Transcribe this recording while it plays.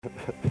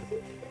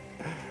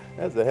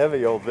That's a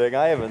heavy old thing.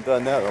 I haven't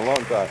done that in a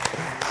long time.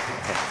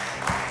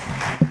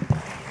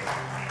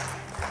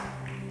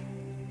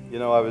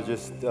 I was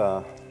just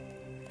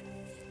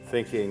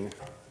thinking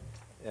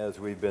as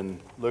we've been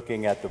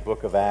looking at the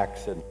book of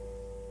Acts, and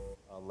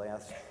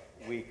last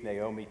week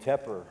Naomi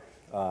Tepper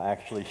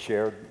actually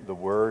shared the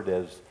word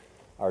as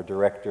our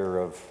director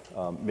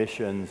of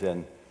missions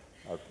and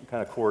our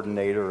kind of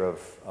coordinator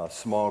of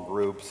small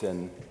groups,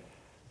 and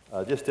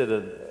just did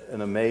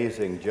an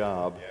amazing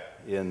job,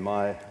 in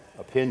my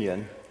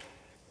opinion.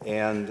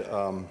 And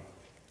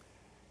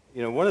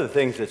one of the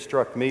things that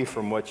struck me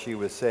from what she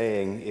was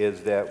saying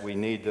is that we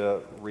need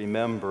to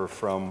remember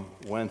from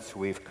whence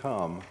we've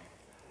come,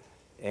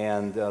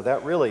 and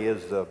that really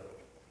is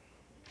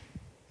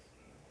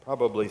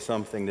probably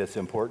something that's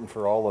important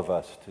for all of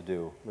us to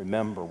do.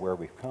 Remember where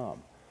we've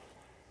come,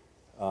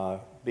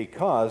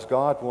 because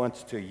God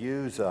wants to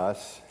use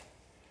us.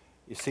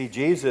 You see,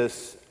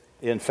 Jesus,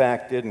 in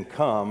fact, didn't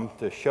come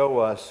to show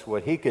us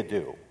what he could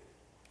do.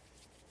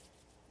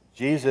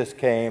 Jesus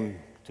came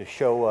to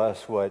show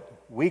us what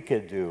we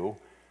could do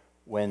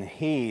when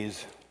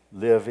he's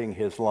living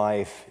his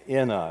life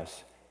in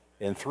us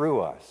and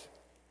through us.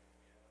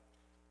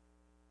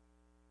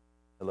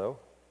 Hello?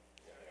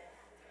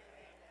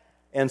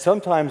 And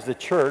sometimes the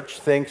church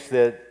thinks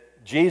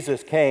that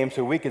Jesus came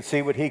so we could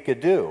see what he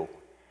could do.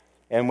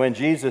 And when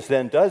Jesus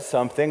then does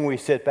something, we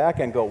sit back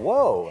and go,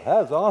 whoa,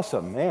 that's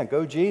awesome, man,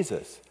 go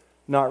Jesus.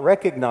 Not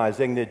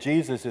recognizing that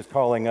Jesus is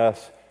calling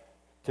us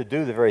to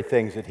do the very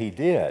things that he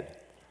did.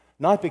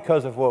 Not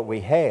because of what we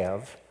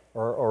have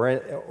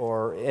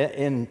or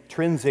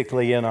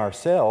intrinsically in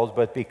ourselves,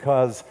 but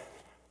because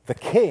the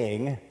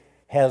King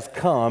has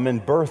come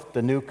and birthed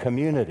a new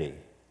community.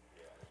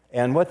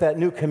 And what that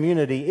new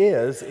community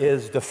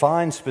is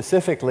defined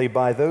specifically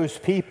by those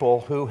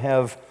people who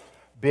have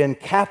been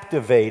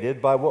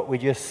captivated by what we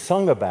just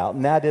sung about,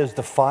 and that is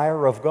the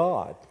fire of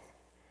God.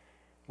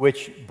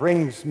 Which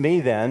brings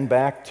me then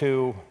back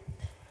to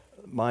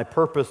my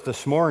purpose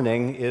this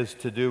morning, is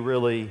to do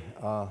really,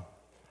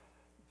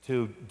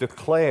 to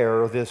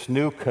declare this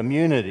new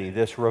community,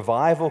 this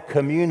revival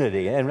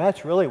community. And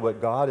that's really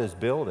what God is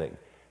building,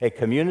 a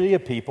community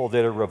of people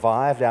that are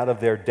revived out of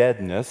their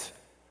deadness,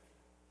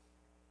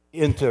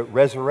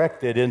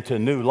 resurrected into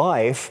new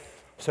life,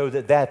 so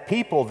that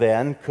people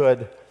then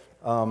could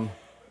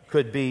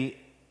be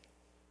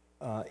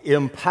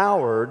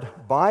empowered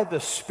by the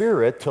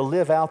Spirit to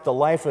live out the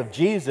life of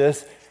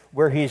Jesus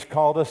where he's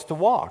called us to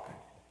walk.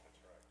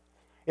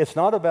 It's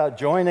not about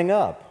joining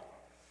up.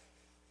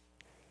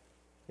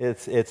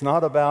 It's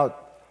not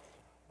about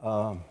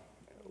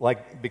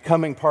like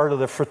becoming part of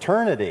the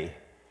fraternity.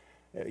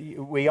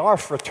 We are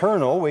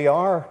fraternal. We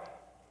are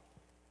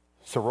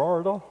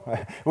sororital.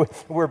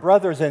 We're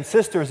brothers and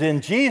sisters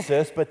in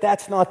Jesus, but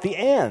that's not the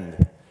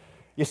end.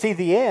 You see,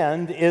 the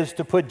end is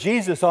to put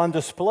Jesus on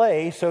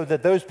display so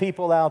that those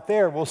people out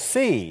there will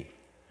see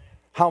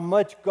how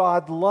much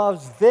God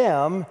loves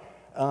them,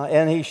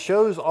 and he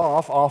shows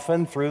off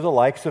often through the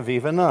likes of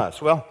even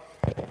us. Well,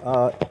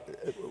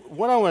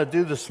 what I want to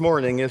do this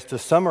morning is to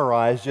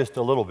summarize just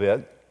a little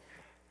bit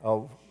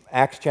of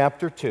Acts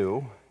chapter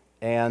 2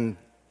 and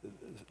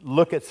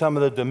look at some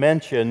of the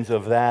dimensions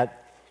of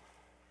that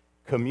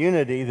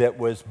community that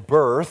was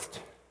birthed,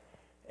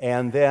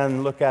 and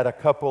then look at a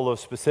couple of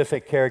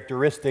specific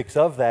characteristics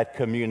of that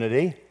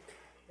community,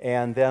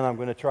 and then I'm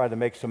going to try to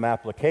make some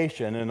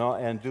application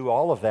and do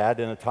all of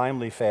that in a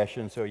timely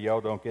fashion so y'all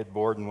don't get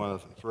bored and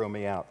want to throw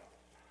me out.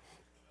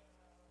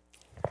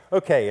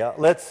 Okay,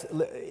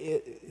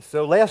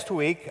 so last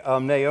week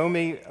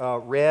Naomi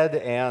read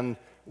and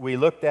we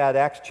looked at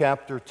Acts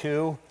chapter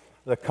 2,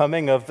 the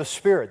coming of the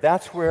Spirit.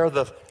 That's where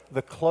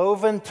the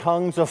cloven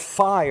tongues of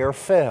fire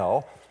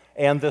fell,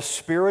 and the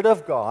Spirit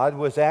of God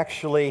was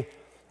actually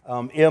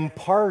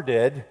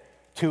imparted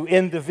to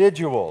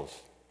individuals.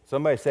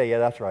 Somebody say, yeah,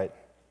 that's right.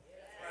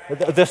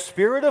 The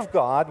Spirit of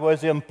God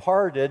was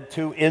imparted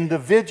to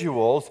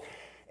individuals,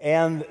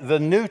 and the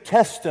New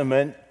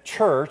Testament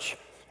church,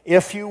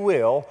 if you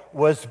will,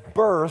 was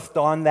birthed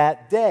on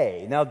that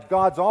day. Now,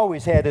 God's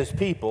always had his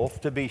people,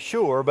 to be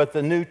sure, but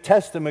the New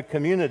Testament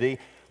community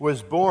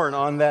was born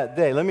on that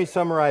day. Let me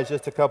summarize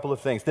just a couple of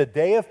things. The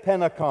day of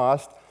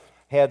Pentecost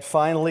had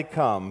finally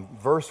come.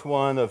 Verse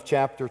 1 of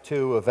chapter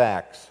 2 of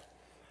Acts.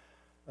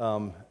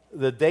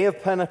 The day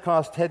of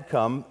Pentecost had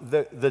come,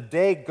 the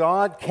day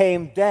God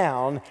came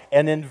down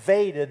and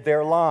invaded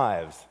their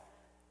lives.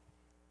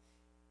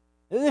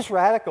 This is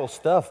radical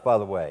stuff, by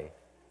the way.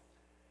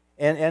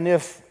 And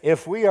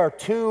if we are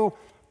too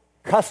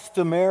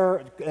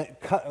customary,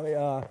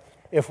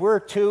 if we're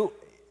too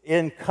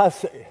you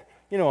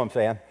know what I'm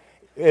saying?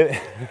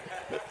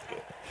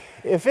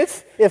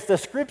 If the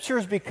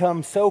scriptures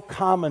become so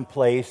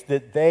commonplace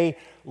that they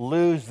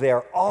lose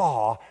their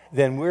awe,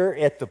 then we're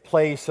at the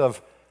place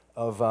of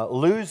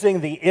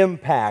losing the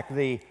impact,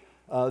 the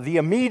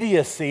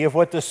immediacy of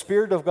what the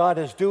Spirit of God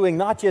is doing,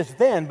 not just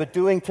then, but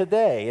doing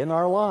today in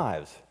our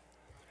lives.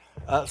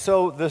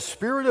 So the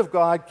Spirit of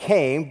God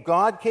came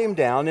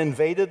down,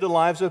 invaded the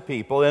lives of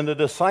people, and the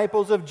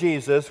disciples of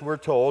Jesus, we're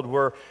told,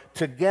 were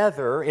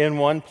together in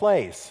one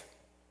place.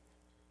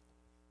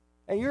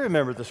 And you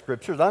remember the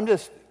scriptures. I'm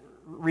just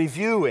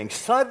reviewing.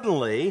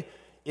 Suddenly,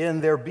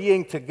 in their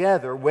being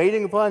together,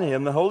 waiting upon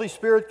Him, the Holy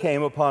Spirit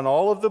came upon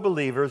all of the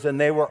believers, and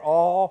they were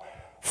all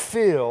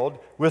filled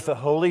with the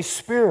Holy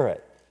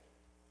Spirit.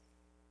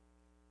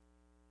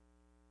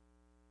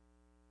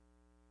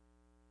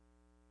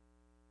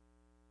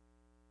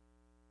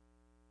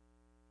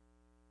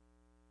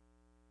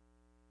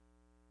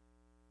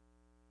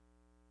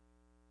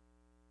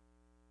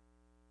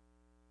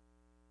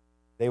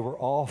 They were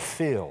all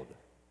filled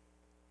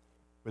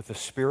with the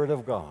Spirit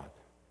of God.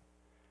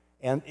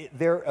 And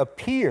there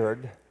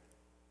appeared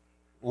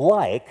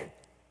like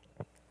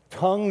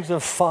tongues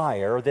of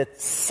fire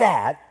that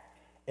sat,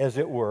 as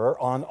it were,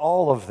 on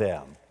all of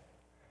them.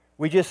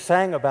 We just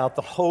sang about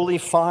the holy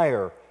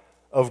fire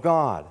of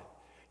God.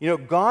 You know,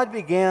 God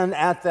began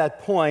at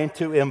that point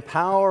to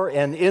empower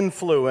and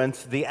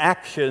influence the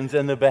actions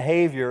and the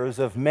behaviors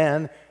of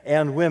men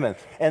and women.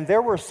 And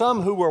there were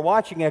some who were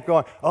watching it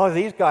going, oh,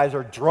 these guys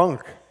are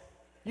drunk.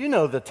 You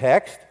know the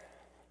text.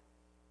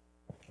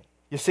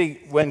 You see,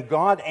 when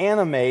God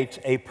animates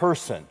a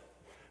person,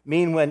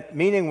 meaning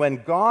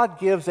when God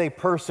gives a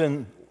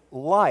person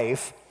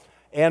life,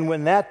 and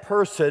when that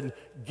person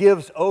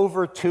gives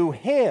over to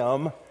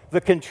Him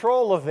the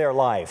control of their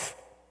life.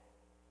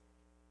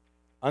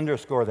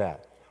 Underscore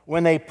that.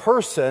 When a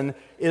person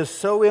is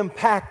so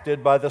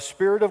impacted by the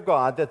Spirit of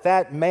God that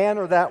that man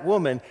or that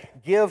woman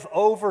give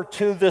over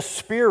to the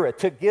Spirit,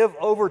 to give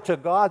over to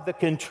God the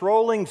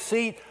controlling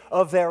seat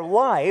of their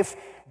life,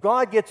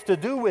 God gets to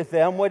do with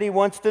them what He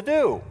wants to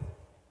do.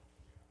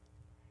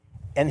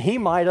 And He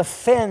might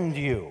offend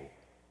you.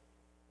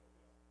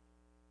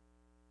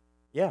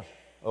 Yeah.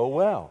 Oh,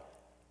 well.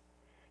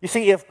 You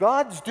see, if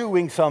God's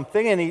doing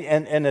something,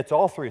 and it's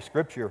all through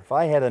Scripture, if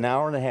I had an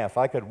hour and a half,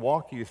 I could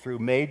walk you through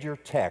major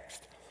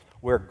text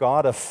where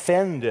God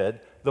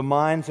offended the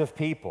minds of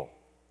people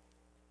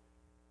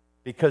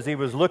because He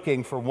was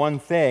looking for one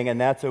thing, and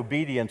that's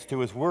obedience to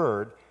His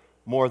word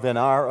more than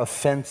our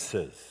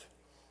offenses.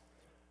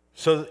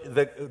 So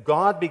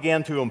God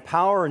began to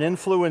empower and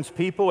influence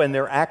people in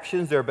their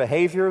actions, their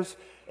behaviors,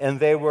 and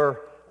there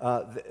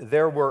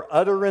were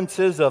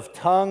utterances of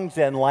tongues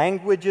and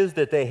languages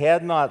that they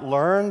had not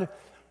learned.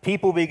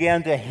 People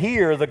began to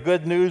hear the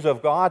good news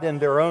of God in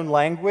their own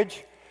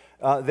language.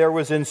 There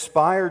was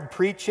inspired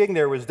preaching.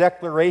 There was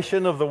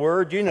declaration of the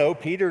word. You know,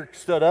 Peter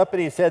stood up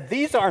and he said,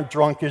 "These aren't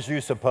drunk as you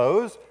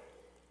suppose."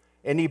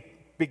 And he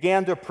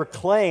began to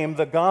proclaim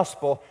the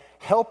gospel,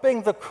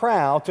 helping the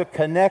crowd to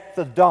connect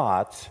the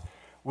dots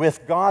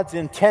with God's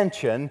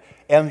intention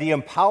and the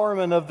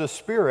empowerment of the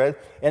Spirit,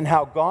 and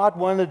how God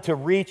wanted to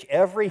reach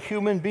every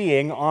human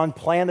being on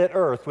planet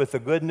Earth with the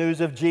good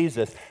news of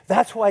Jesus.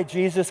 That's why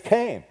Jesus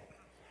came.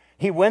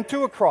 He went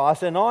to a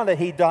cross, and on it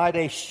He died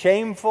a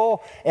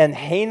shameful and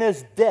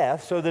heinous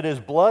death so that His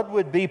blood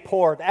would be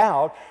poured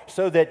out,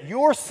 so that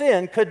your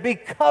sin could be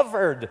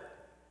covered,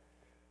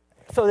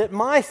 so that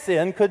my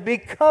sin could be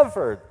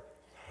covered,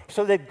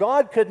 so that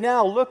God could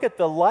now look at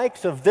the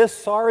likes of this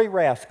sorry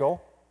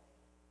rascal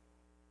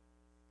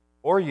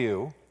or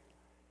you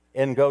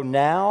and go,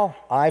 now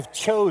I've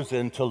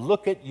chosen to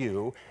look at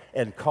you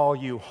and call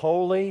you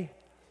holy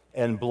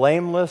and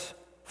blameless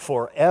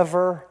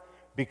forever,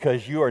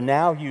 because you are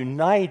now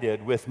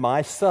united with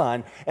my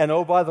Son. And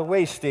oh, by the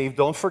way, Steve,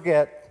 don't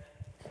forget,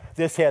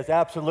 this has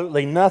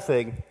absolutely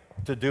nothing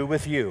to do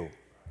with you.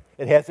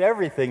 It has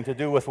everything to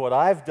do with what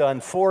I've done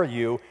for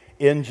you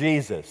in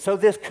Jesus. So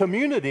this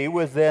community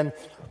was then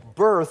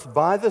birthed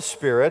by the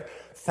Spirit.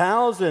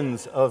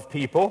 Thousands of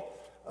people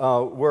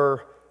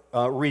were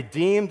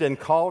redeemed and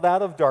called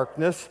out of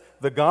darkness.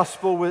 The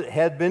gospel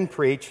had been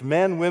preached.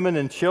 Men, women,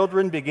 and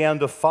children began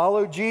to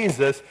follow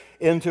Jesus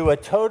into a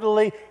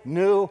totally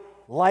new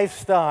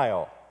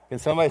lifestyle. Can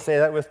somebody say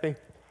that with me?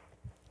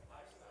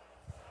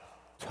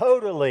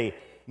 Totally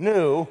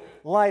new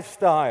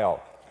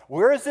lifestyle.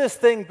 Where is this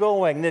thing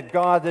going that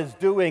God is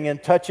doing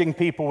and touching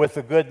people with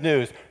the good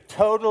news?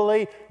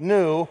 Totally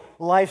new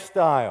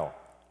lifestyle.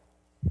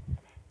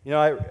 You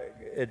know,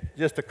 it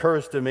just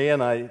occurs to me,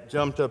 and I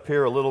jumped up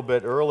here a little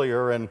bit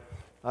earlier, and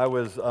I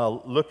was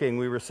looking.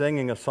 We were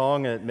singing a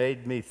song, and it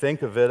made me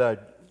think of it.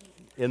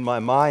 In my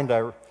mind,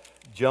 I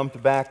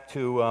jumped back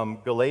to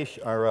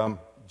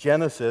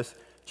Genesis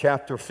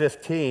chapter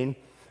 15,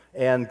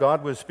 and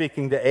God was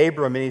speaking to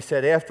Abram, and He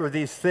said, after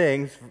these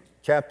things,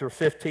 chapter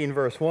 15,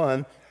 verse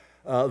 1,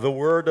 the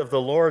word of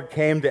the Lord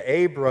came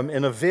to Abram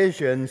in a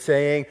vision,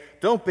 saying,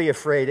 "Don't be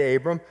afraid,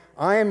 Abram.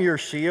 I am your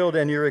shield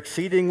and your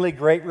exceedingly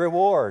great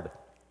reward."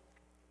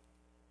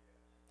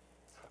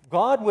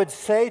 God would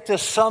say to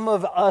some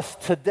of us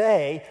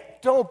today,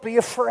 don't be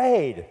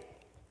afraid.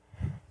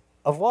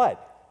 Of what?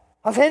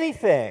 Of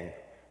anything.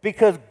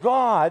 Because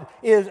God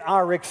is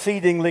our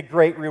exceedingly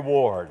great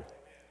reward.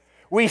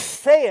 We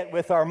say it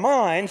with our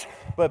minds,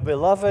 but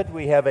beloved,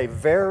 we have a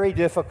very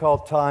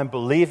difficult time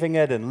believing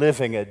it and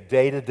living it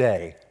day to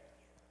day.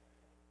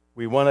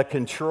 We want to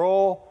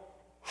control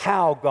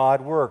how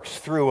God works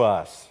through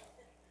us,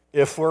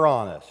 if we're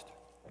honest.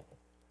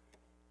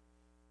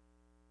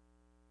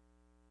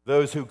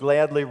 Those who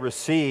gladly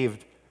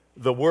received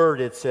the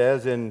word, it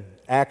says in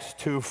Acts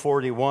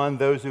 2:41,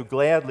 those who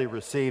gladly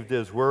received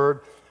his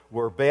word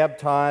were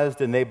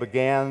baptized, and they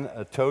began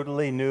a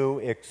totally new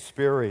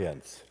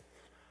experience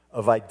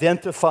of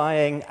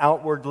identifying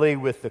outwardly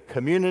with the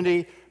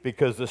community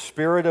because the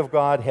Spirit of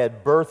God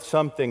had birthed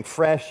something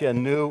fresh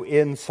and new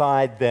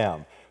inside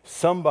them.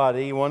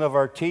 Somebody, one of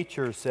our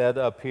teachers said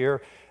up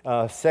here,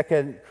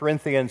 2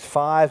 Corinthians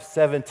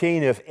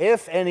 5:17,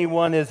 if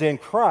anyone is in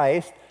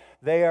Christ,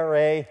 they are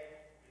a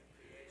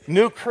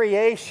new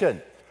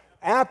creation.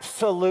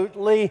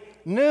 Absolutely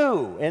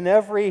new in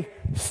every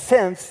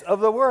sense of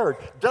the word.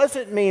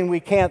 Doesn't mean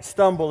we can't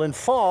stumble and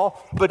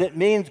fall, but it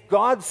means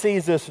God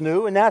sees us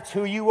new, and that's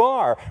who you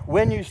are.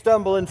 When you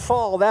stumble and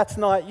fall, that's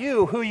not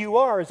you. Who you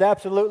are is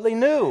absolutely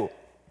new.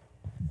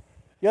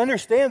 You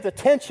understand the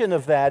tension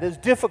of that is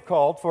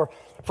difficult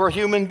for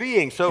human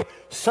beings. So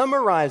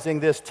summarizing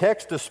this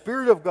text, the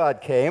Spirit of God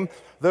came.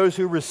 Those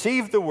who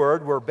received the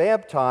word were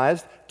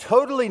baptized,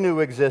 totally new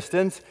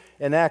existence.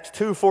 And Acts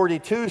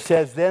 2:42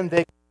 says, then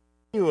they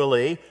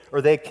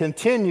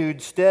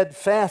continued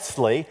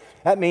steadfastly.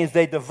 That means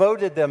they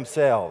devoted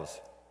themselves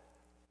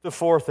to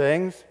four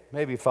things,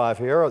 maybe five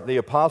here. The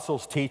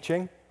apostles'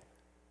 teaching.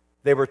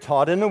 They were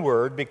taught in the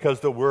word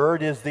because the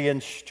word is the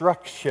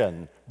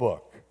instruction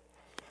book.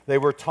 They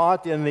were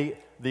taught in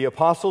the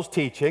apostles'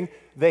 teaching.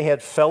 They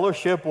had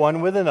fellowship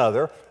one with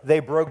another. They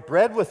broke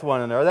bread with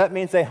one another. That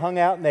means they hung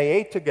out and they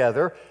ate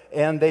together,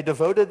 and they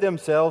devoted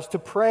themselves to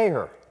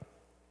prayer.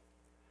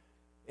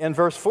 And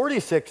verse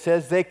 46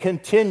 says they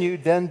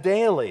continued then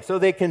daily. So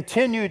they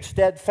continued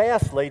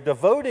steadfastly,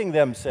 devoting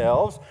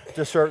themselves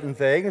to certain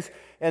things.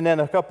 And then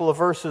a couple of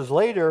verses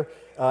later,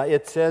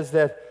 it says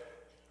that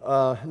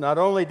not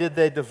only did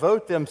they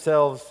devote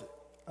themselves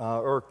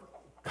or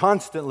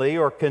constantly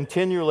or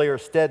continually or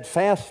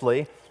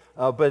steadfastly,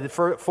 but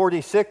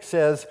 46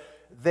 says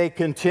they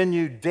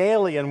continued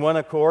daily in one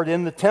accord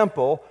in the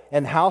temple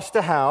and house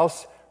to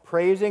house,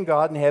 praising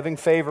God and having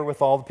favor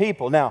with all the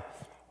people. Now,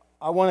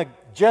 I want to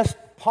just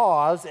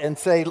pause and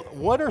say,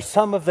 what are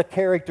some of the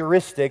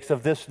characteristics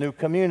of this new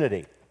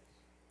community?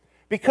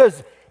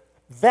 Because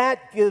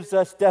that gives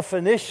us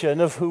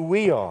definition of who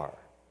we are.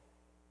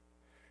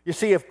 You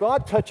see, if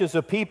God touches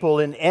a people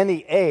in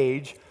any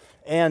age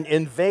and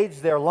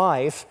invades their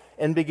life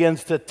and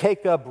begins to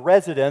take up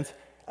residence,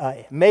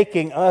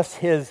 making us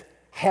his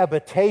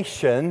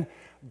habitation,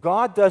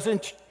 God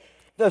doesn't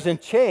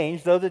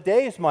change, though the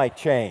days might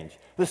change.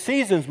 The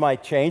seasons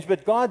might change,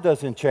 but God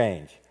doesn't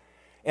change.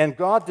 And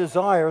God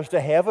desires to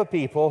have a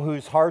people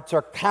whose hearts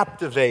are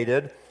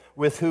captivated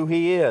with who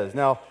he is.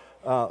 Now,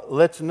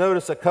 let's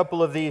notice a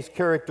couple of these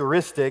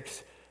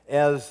characteristics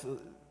as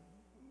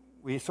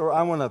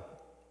I want to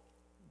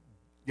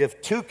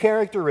give two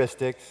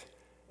characteristics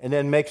and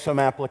then make some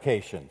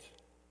applications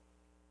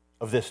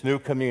of this new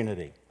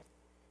community.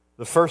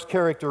 The first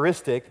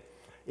characteristic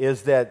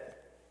is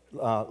that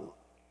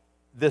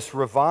this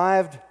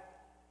revived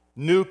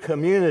new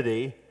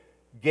community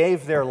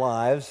gave their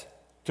lives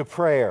to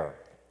prayer.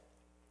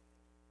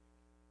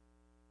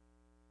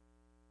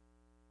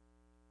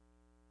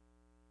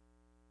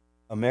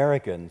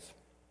 Americans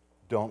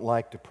don't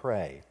like to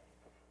pray.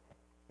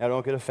 Now,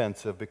 don't get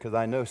offensive because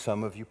I know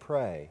some of you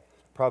pray.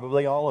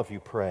 Probably all of you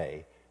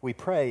pray. We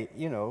pray,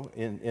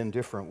 in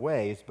different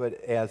ways,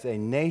 but as a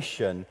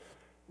nation,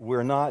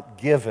 we're not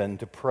given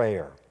to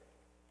prayer.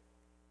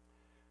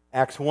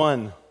 Acts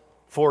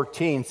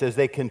 1:14 says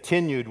they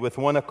continued with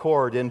one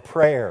accord in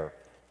prayer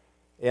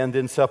and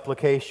in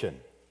supplication.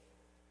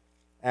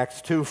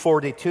 Acts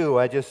 2:42,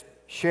 I just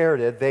shared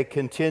it, they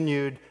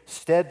continued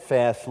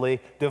steadfastly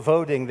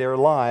devoting their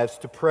lives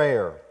to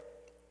prayer.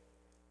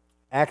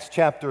 Acts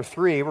chapter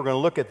 3, we're going to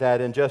look at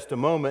that in just a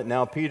moment.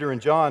 Now, Peter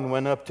and John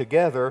went up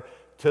together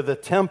to the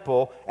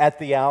temple at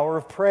the hour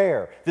of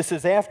prayer. This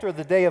is after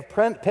the day of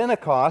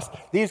Pentecost.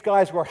 These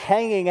guys were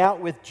hanging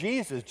out with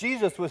Jesus.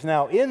 Jesus was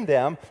now in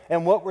them,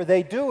 and what were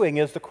they doing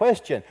is the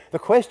question. The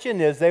question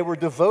is they were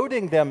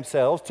devoting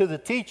themselves to the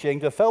teaching,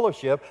 to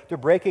fellowship, to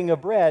breaking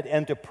of bread,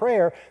 and to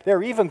prayer.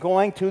 They're even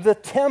going to the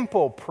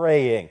temple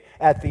praying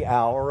at the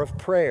hour of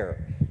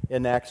prayer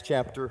in Acts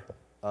chapter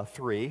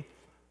 3,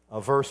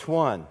 verse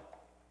 1.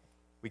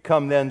 We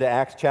come then to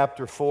Acts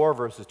chapter 4,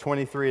 verses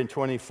 23 and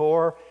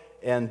 24.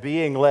 And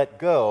being let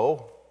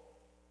go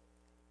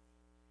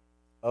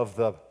of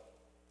the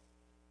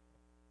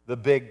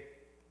big,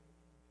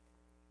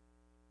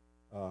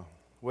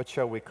 what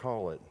shall we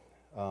call it?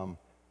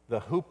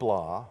 The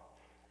hoopla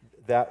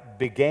that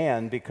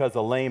began because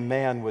a lame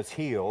man was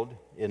healed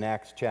in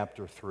Acts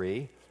chapter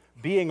 3.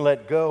 Being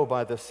let go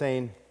by the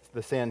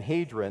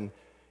Sanhedrin,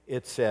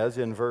 it says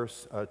in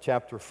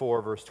chapter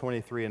 4, verse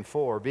 23 and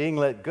 4, being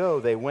let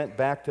go, they went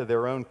back to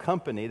their own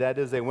company. That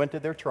is, they went to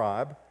their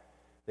tribe.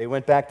 They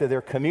went back to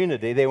their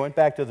community. They went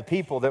back to the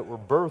people that were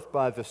birthed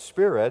by the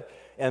Spirit.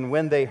 And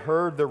when they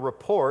heard the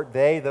report,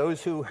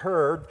 those who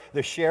heard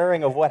the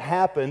sharing of what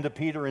happened to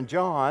Peter and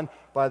John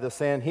by the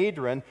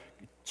Sanhedrin,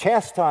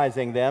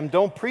 chastising them,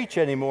 don't preach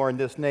anymore in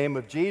this name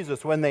of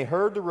Jesus. When they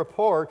heard the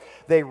report,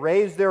 they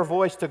raised their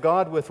voice to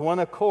God with one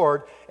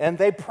accord, and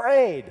they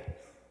prayed.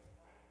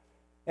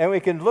 And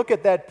we can look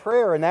at that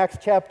prayer in Acts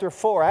chapter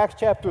 4. Acts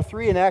chapter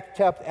 3 and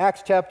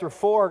Acts chapter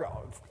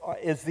 4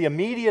 is the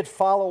immediate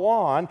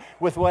follow-on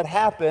with what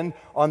happened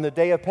on the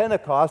day of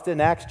Pentecost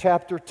in Acts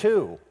chapter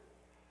 2.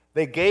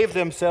 They gave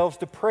themselves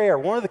to prayer.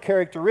 One of the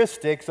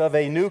characteristics of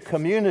a new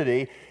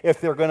community,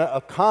 if they're going to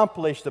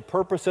accomplish the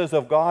purposes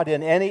of God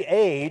in any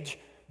age,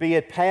 be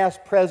it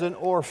past, present,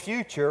 or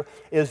future,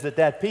 is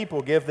that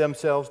people give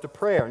themselves to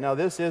prayer. Now,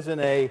 this isn't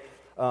a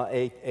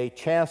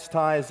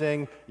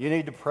chastising, you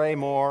need to pray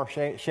more,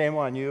 shame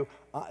on you.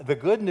 The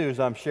good news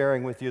I'm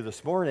sharing with you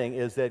this morning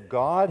is that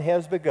God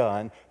has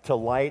begun to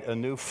light a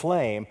new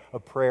flame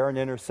of prayer and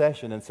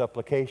intercession and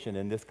supplication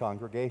in this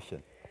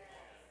congregation.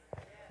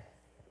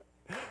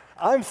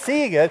 I'm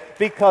seeing it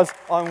because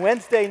on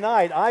Wednesday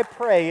night, I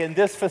pray in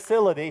this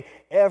facility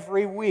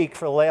every week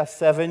for the last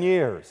 7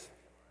 years.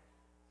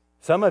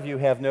 Some of you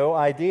have no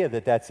idea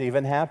that that's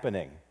even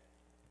happening.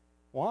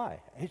 Why?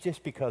 It's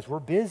just because we're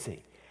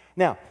busy.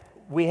 Now,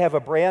 we have a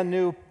brand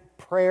new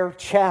prayer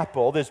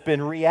chapel that's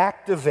been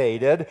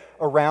reactivated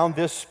around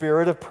this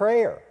spirit of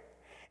prayer.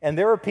 And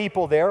there are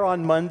people there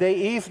on Monday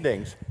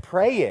evenings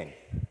praying.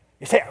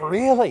 You say,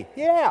 really?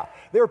 Yeah.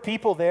 There are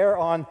people there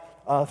on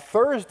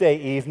Thursday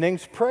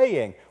evenings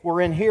praying.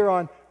 We're in here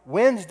on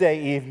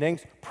Wednesday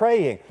evenings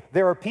praying.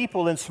 There are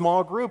people in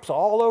small groups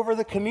all over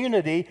the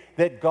community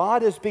that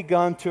God has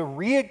begun to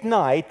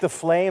reignite the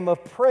flame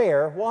of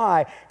prayer.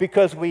 Why?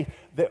 Because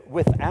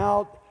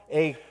without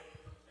a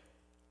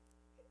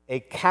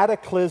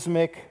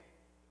cataclysmic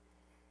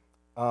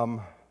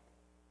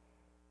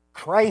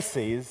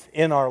crises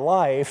in our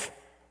life,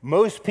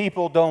 most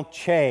people don't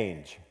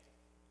change.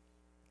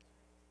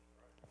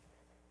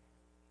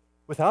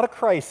 Without a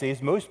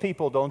crisis, most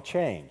people don't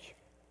change.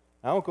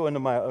 I won't go into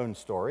my own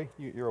story.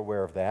 You're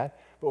aware of that.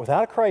 But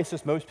without a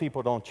crisis, most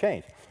people don't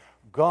change.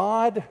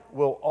 God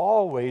will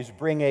always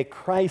bring a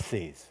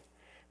crisis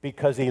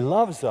because He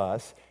loves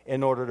us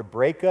in order to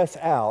break us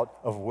out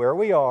of where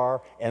we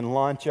are and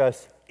launch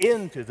us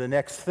into the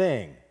next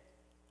thing.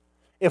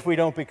 If we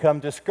don't become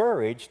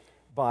discouraged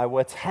by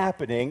what's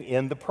happening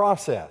in the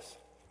process.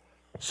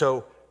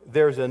 So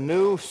there's a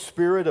new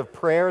spirit of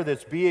prayer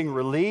that's being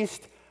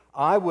released.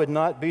 I would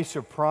not be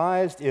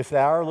surprised if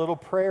our little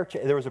prayer,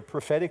 there was a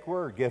prophetic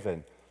word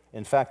given.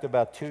 In fact,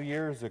 about 2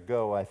 years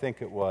ago, I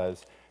think it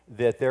was,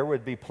 that there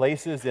would be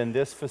places in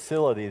this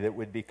facility that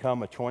would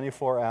become a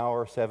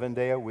 24-hour,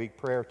 7-day-a-week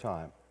prayer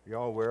time. Are you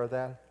all aware of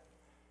that?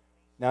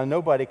 Now,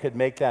 nobody could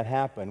make that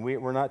happen.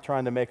 We're not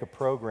trying to make a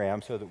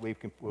program so that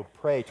we'll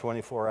pray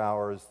 24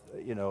 hours,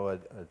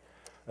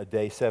 a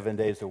day, 7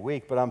 days a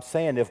week. But I'm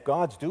saying if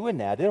God's doing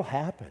that, it'll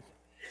happen.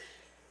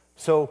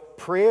 So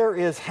prayer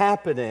is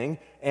happening,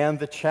 and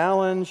the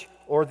challenge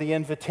or the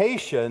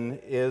invitation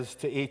is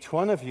to each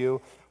one of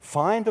you,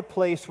 find a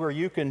place where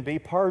you can be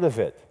part of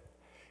it.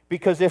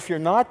 Because if you're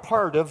not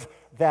part of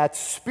that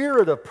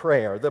spirit of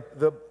prayer,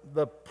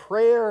 the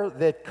prayer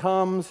that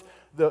comes,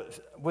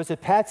 was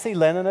it Patsy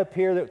Lennon up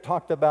here that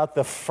talked about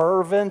the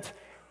fervent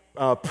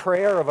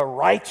prayer of a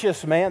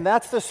righteous man?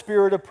 That's the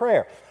spirit of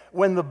prayer.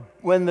 When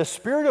the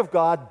Spirit of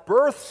God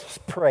births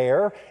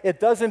prayer,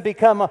 it doesn't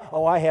become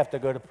I have to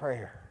go to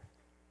prayer.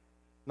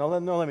 No,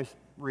 let me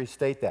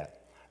restate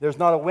that. There's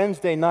not a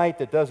Wednesday night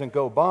that doesn't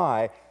go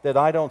by that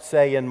I don't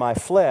say in my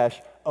flesh,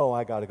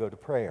 I got to go to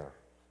prayer.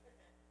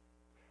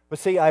 But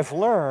see, I've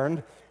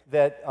learned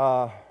that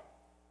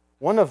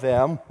one of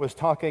them was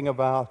talking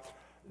about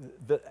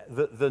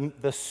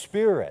the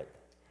Spirit.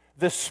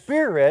 The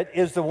Spirit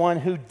is the one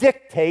who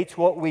dictates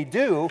what we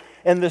do,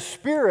 and the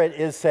Spirit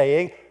is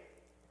saying,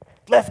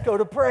 let's go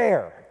to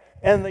prayer.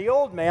 And the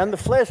old man, the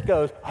flesh,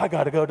 goes, I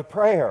got to go to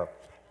prayer.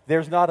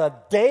 There's not a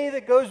day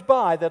that goes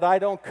by that I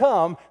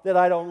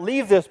don't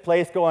leave this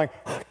place going,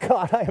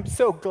 God, I am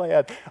so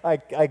glad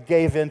I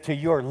gave in to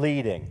your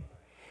leading.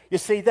 You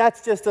see,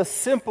 that's just a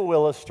simple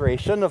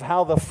illustration of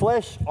how the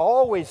flesh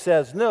always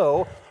says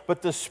no,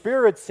 but the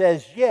Spirit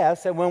says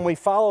yes, and when we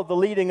follow the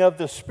leading of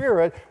the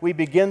Spirit, we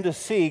begin to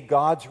see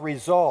God's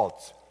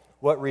results.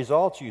 What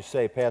results, you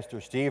say, Pastor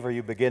Steve, are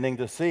you beginning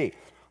to see?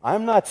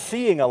 I'm not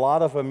seeing a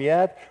lot of them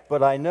yet,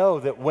 but I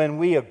know that when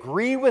we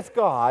agree with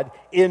God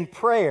in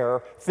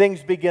prayer,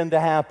 things begin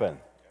to happen.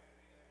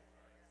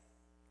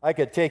 I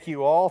could take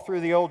you all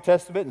through the Old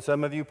Testament, and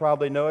some of you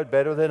probably know it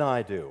better than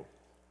I do.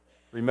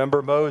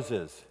 Remember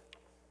Moses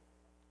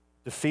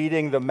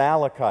defeating the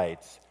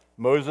Amalekites.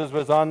 Moses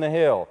was on the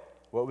hill.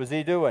 What was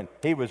he doing?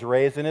 He was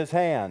raising his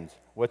hands.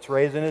 What's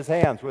raising his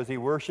hands? Was he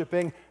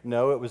worshiping?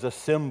 No, it was a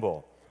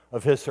symbol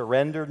of his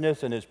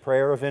surrenderedness and his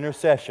prayer of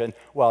intercession,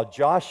 while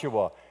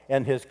Joshua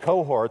and his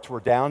cohorts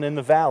were down in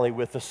the valley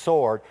with the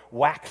sword,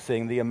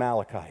 waxing the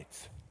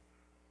Amalekites.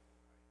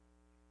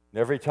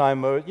 Every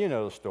time, you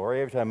know the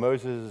story, every time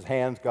Moses'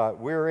 hands got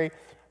weary,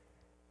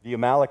 the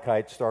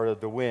Amalekites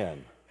started to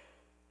win.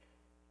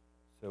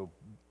 So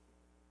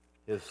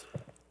his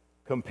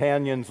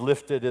companions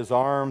lifted his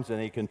arms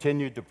and he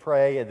continued to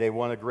pray and they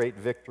won a great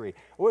victory.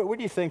 What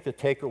do you think the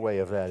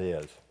takeaway of that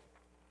is?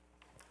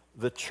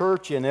 The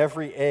church in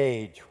every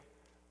age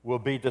will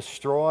be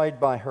destroyed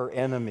by her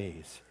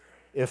enemies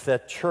if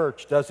that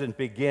church doesn't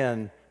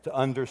begin to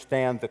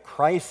understand the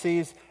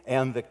crises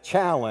and the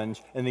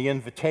challenge and the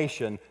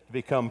invitation to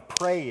become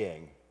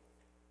praying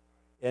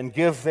and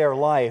give their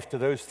life to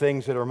those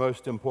things that are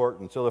most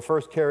important. So the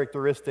first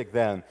characteristic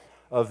then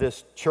of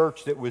this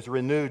church that was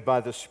renewed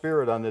by the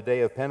Spirit on the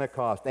day of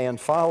Pentecost and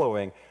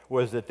following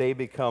was that they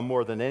become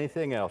more than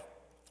anything else.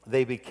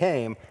 They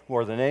became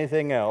more than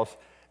anything else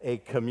a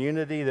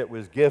community that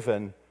was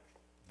given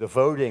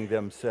devoting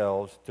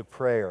themselves to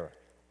prayer.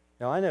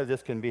 Now I know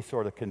this can be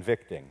sort of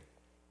convicting.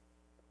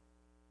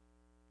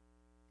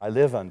 I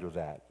live under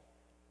that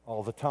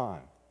all the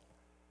time.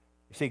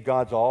 You see,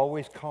 God's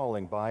always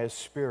calling by His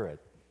Spirit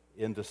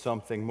into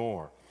something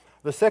more.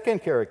 The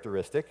second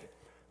characteristic,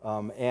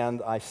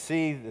 and I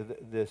see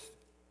this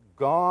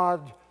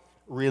God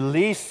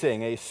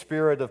releasing a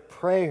spirit of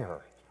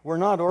prayer. We're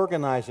not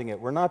organizing it.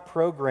 We're not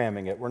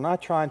programming it. We're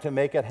not trying to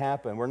make it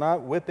happen. We're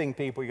not whipping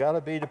people. You got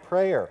to be to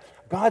prayer.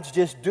 God's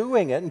just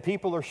doing it, and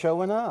people are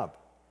showing up.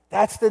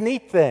 That's the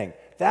neat thing.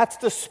 That's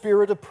the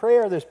spirit of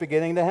prayer that's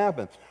beginning to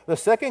happen. The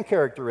second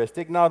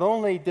characteristic, not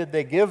only did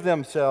they give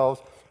themselves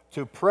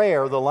to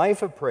prayer, the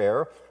life of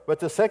prayer, but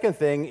the second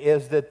thing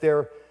is that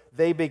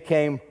they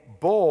became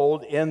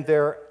bold in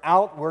their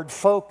outward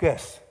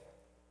focus.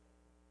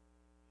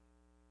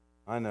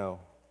 I know.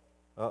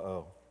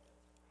 Uh-oh.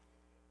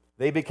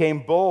 They became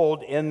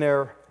bold in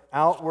their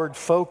outward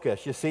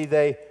focus. You see,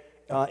 they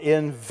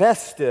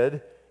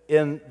invested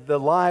in the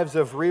lives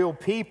of real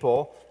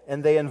people,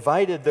 and they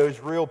invited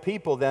those real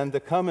people then to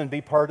come and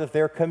be part of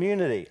their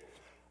community.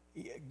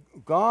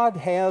 God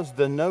has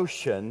the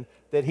notion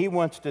that He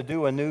wants to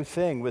do a new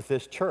thing with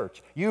this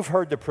church. You've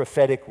heard the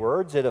prophetic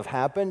words that have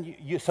happened.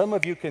 Some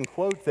of you can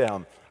quote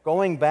them.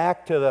 Going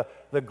back to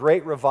the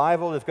great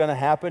revival that's going to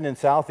happen in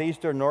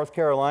southeastern North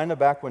Carolina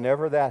back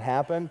whenever that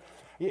happened.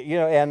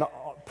 And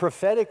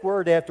prophetic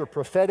word after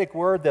prophetic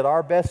word that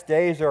our best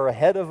days are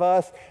ahead of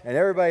us. And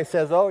everybody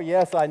says, oh,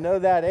 yes, I know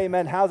that.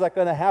 Amen. How's that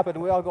going to happen?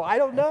 And we all go, I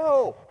don't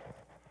know.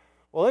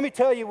 Well, let me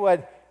tell you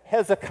what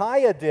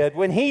Hezekiah did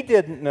when he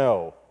didn't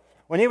know.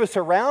 When he was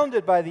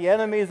surrounded by the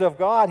enemies of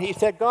God, he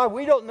said, God,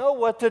 we don't know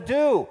what to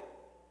do,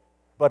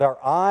 but our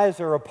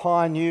eyes are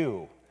upon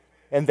you.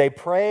 And they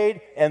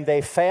prayed and they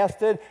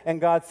fasted,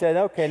 and God said,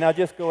 okay, now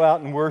just go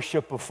out and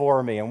worship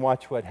before me and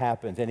watch what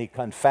happens. And He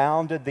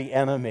confounded the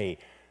enemy.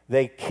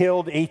 They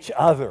killed each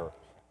other.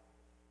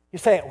 You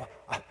say,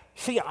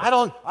 see,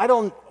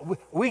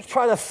 we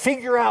try to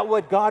figure out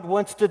what God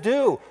wants to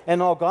do,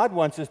 and all God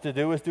wants us to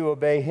do is to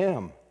obey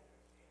Him.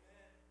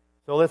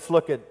 So let's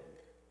look at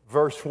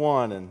verse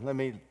 1, and let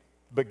me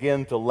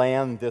begin to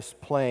land this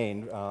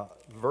plane.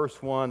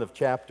 Verse 1 of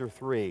chapter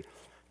 3.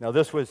 Now,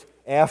 this was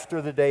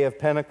after the day of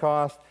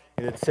Pentecost,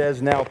 and it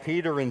says, now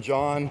Peter and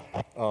John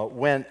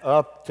went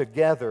up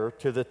together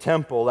to the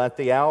temple at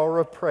the hour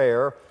of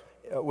prayer,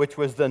 which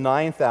was the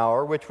 9th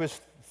hour, which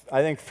was,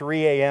 I think,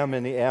 3 a.m.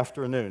 in the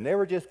afternoon. They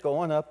were just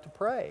going up to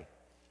pray.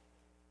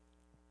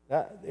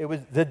 It was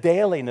the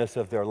dailiness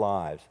of their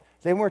lives.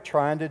 They weren't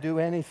trying to do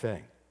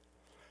anything.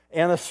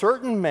 And a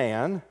certain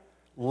man,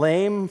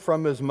 lame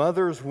from his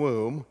mother's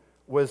womb,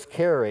 was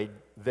carried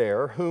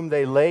there, whom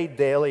they laid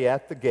daily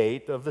at the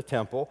gate of the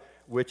temple,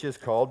 which is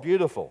called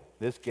Beautiful.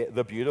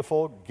 The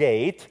Beautiful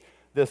Gate.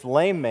 This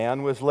lame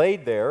man was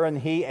laid there, and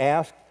he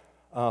asked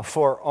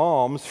for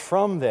alms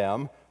from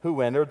them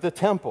who entered the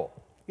temple.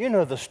 You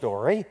know the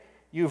story.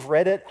 You've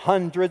read it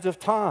hundreds of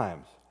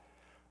times.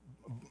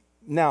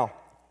 Now,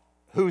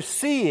 who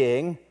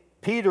seeing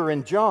Peter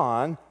and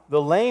John,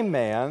 the lame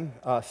man,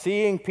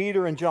 seeing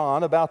Peter and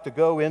John about to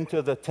go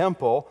into the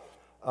temple,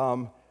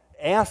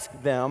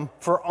 asked them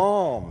for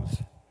alms,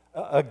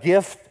 a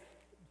gift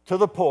to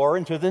the poor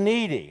and to the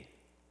needy.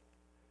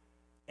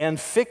 And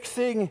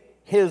fixing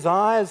his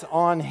eyes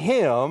on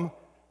him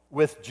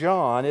with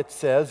John, it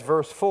says,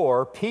 verse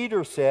 4,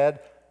 Peter said,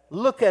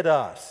 look at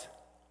us.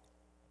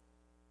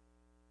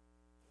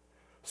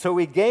 So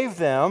he gave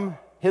them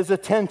his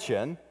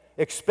attention,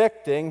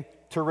 expecting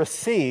to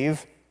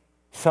receive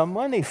some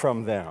money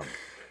from them.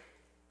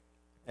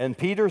 And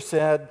Peter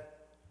said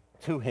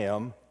to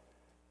him,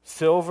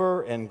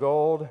 silver and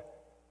gold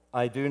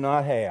I do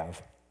not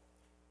have.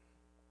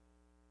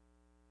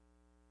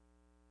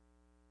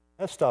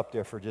 Let's stop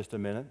there for just a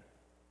minute.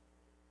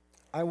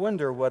 I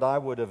wonder what I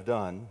would have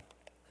done,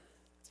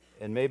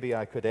 and maybe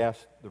I could ask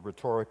the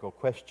rhetorical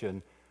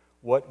question,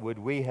 what would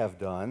we have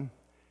done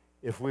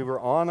if we were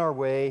on our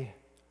way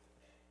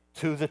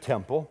to the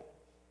temple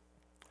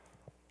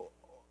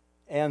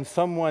and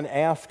someone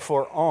asked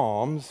for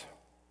alms,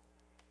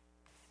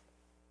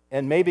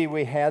 and maybe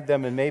we had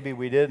them and maybe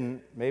we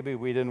didn't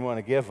want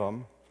to give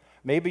them.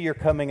 Maybe you're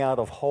coming out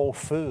of Whole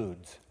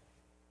Foods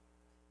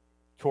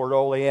toward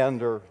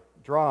Oleander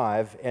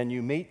Drive, and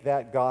you meet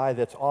that guy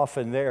that's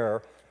often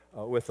there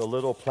with a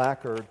little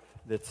placard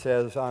that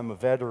says, "I'm a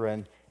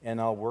veteran and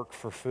I'll work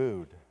for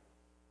food."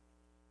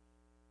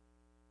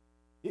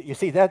 You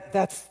see,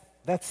 that's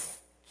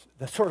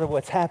sort of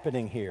what's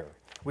happening here.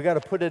 We got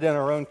to put it in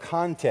our own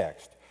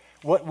context.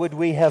 What would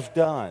we have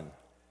done?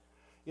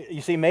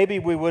 You see, maybe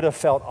we would have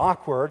felt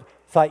awkward.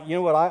 Thought, you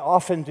know what I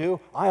often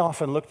do? I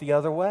often look the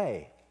other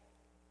way.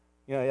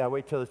 I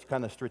wait till it's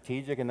kind of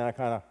strategic, and then I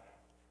kind of.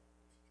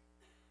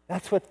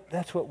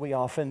 That's what we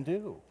often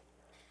do.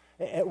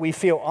 We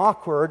feel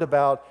awkward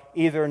about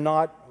either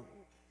not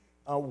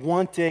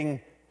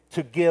wanting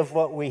to give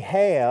what we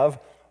have,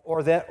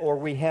 or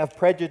we have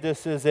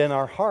prejudices in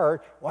our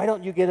heart. Why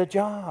don't you get a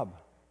job?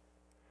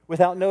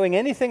 Without knowing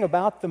anything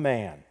about the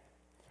man.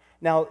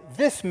 Now,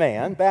 this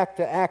man, back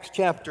to Acts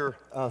chapter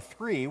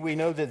 3, we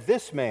know that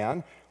this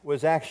man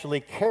was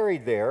actually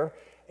carried there,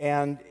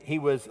 and he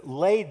was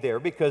laid there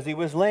because he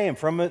was lame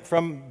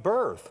from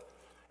birth.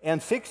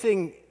 And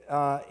fixing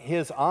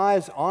his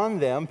eyes on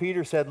them,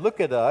 Peter said, "Look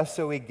at us."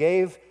 So he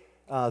gave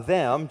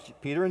them,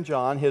 Peter and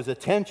John, his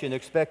attention,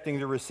 expecting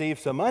to receive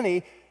some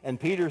money. And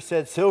Peter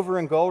said, "Silver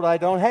and gold I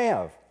don't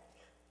have."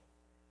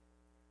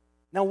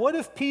 Now, what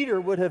if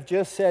Peter would have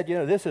just said,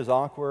 "This is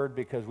awkward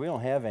because we don't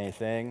have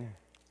anything"?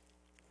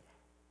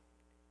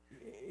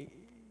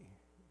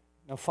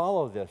 Now,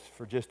 follow this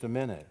for just a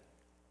minute.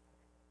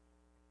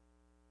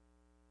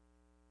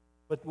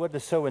 But what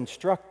is so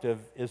instructive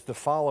is the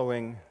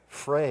following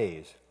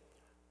phrase: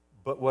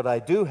 "But what I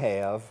do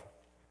have,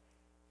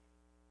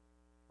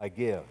 I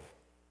give."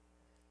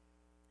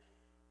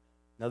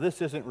 Now,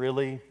 this isn't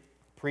really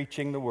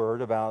preaching the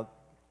word about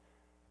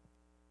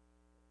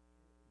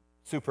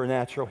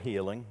supernatural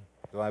healing,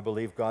 though I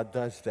believe God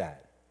does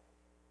that.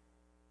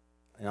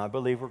 And I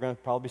believe we're going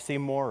to probably see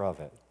more of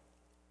it.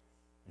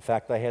 In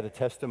fact, I had a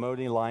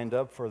testimony lined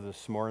up for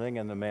this morning,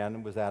 and the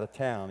man was out of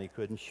town. He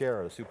couldn't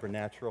share a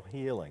supernatural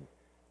healing.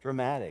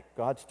 Dramatic.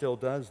 God still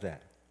does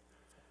that.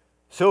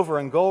 "Silver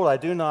and gold I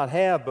do not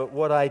have, but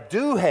what I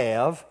do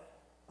have,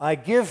 I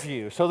give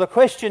you." So the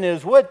question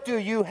is, what do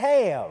you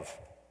have?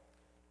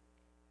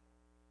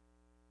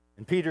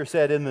 And Peter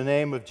said, "In the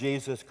name of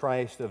Jesus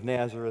Christ of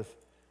Nazareth,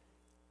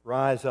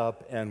 rise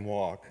up and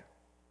walk."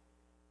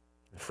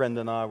 A friend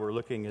and I were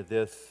looking at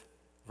this.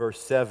 Verse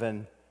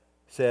 7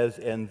 says,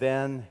 "And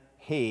then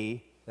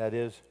he," that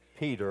is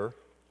Peter,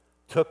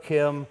 "took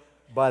him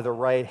by the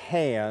right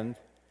hand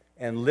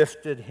and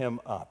lifted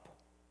him up."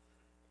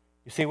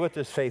 You see, what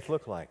does faith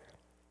look like?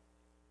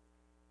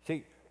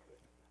 See,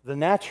 the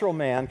natural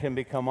man can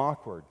become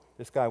awkward.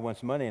 This guy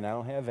wants money and I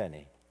don't have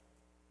any.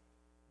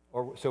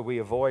 So we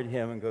avoid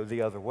him and go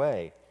the other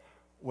way.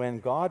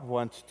 When God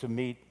wants to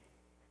meet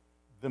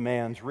the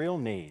man's real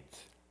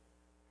needs.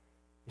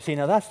 You see,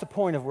 now that's the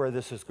point of where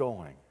this is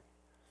going.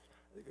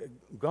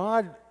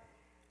 God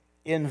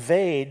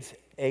invades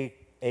a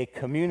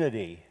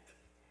community,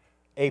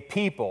 a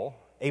people,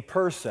 a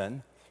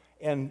person,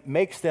 and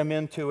makes them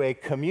into a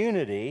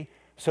community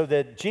so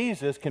that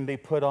Jesus can be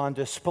put on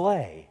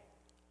display.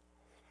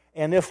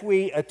 And if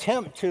we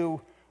attempt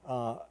to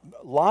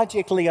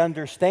logically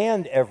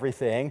understand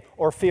everything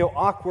or feel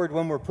awkward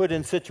when we're put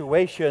in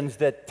situations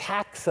that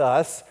tax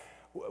us,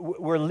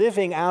 we're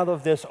living out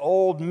of this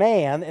old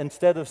man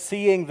instead of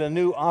seeing the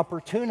new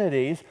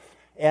opportunities.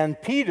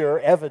 And Peter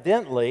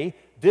evidently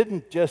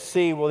didn't just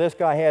see, well, this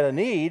guy had a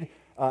need.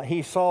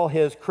 He saw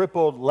his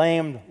crippled,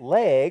 lamed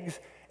legs,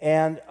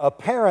 and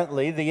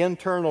apparently the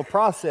internal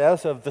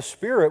process of the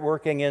Spirit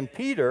working in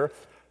Peter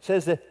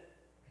says that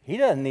he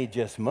doesn't need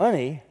just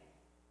money.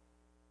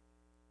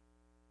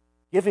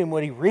 Give him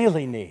what he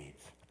really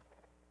needs.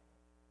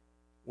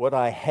 What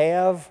I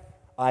have,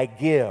 I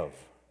give.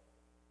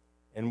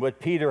 And what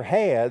Peter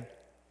had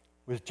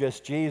was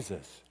just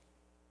Jesus.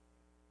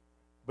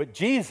 But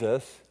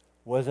Jesus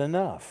was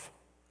enough.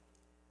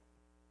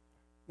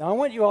 Now, I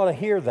want you all to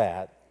hear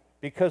that,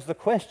 because the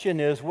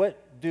question is,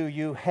 what do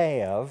you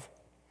have?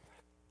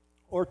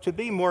 Or to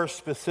be more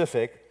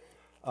specific,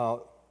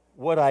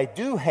 what I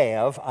do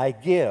have, I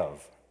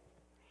give.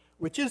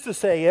 Which is to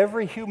say,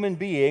 every human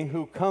being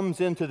who comes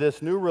into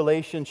this new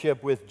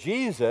relationship with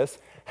Jesus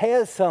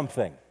has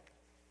something.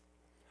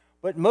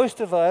 But most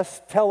of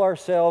us tell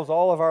ourselves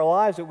all of our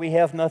lives that we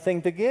have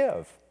nothing to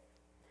give.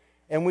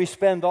 And we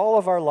spend all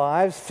of our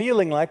lives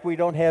feeling like we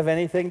don't have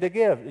anything to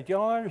give. Did you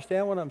all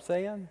understand what I'm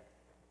saying?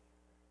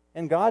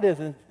 And God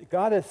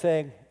is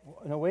saying,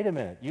 no, wait a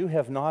minute. You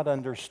have not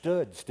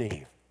understood,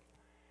 Steve.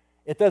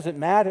 It doesn't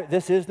matter.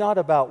 This is not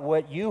about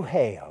what you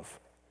have.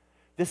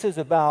 This is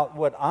about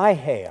what I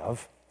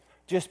have.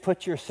 Just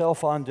put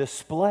yourself on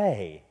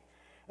display.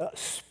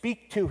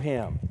 Speak to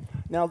him.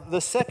 Now, the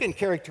second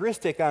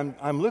characteristic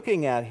I'm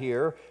looking at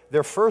here,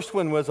 their first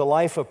one was a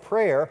life of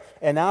prayer,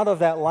 and out of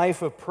that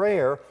life of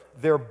prayer,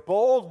 their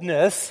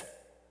boldness,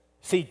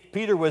 see,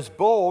 Peter was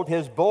bold,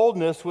 his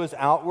boldness was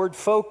outward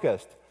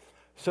focused.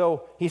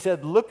 So he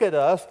said, look at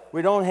us,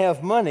 we don't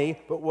have money,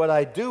 but what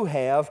I do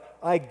have,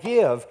 I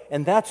give.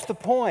 And that's the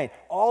point.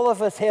 All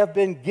of us have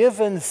been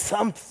given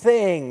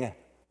something.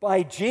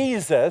 by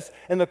Jesus.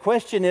 And the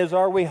question is,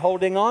 are we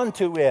holding on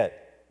to it?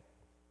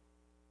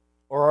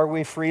 Or are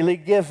we freely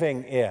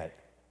giving it?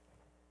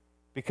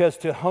 Because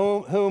to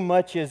whom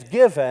much is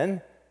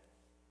given,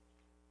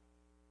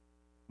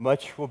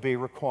 much will be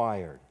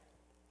required.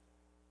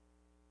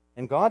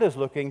 And God is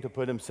looking to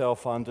put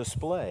himself on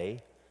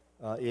display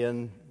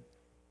in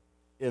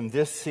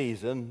this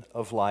season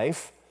of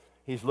life.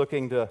 He's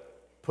looking to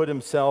put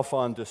himself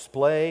on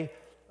display.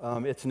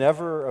 It's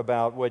never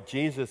about what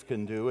Jesus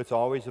can do. It's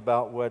always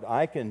about what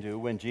I can do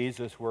when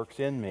Jesus works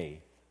in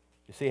me.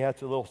 You see how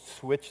it's a little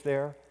switch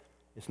there?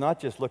 It's not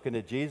just looking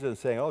at Jesus and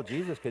saying, oh,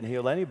 Jesus can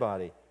heal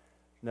anybody.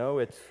 No,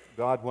 it's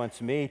God wants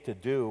me to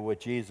do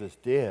what Jesus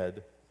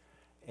did,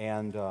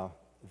 and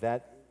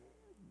that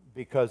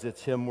because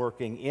it's him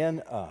working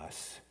in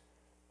us.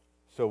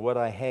 So what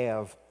I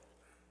have,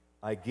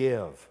 I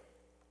give.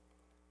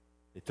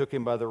 They took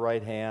him by the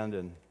right hand,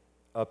 and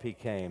up he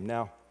came.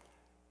 Now,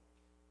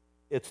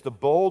 it's the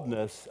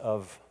boldness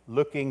of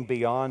looking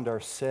beyond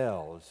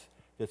ourselves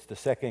that's the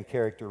second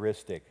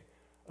characteristic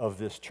of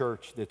this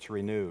church that's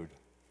renewed.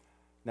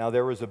 Now,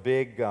 there was a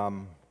big...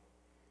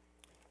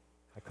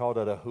 I called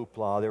it a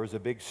hoopla. There was a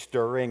big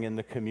stirring in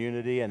the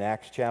community in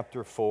Acts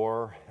chapter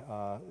 4.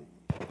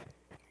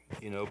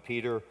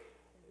 Peter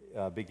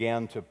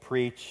began to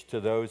preach to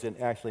those, in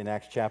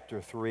Acts chapter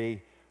 3,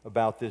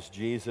 about this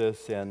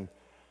Jesus, and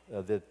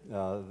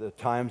the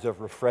times of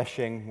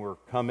refreshing were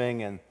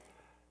coming, and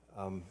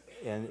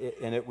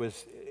it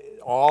was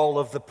all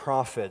of the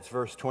prophets,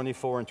 verse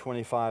 24 and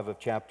 25 of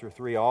chapter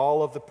 3,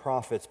 all of the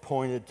prophets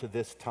pointed to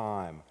this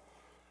time.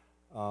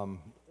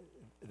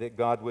 That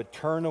God would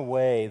turn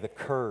away the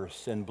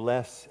curse and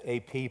bless a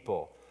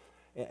people.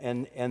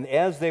 And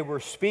as they were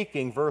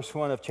speaking, verse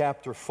 1 of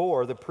chapter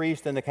 4, the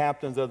priests and the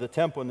captains of the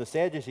temple and the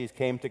Sadducees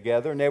came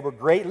together, and they were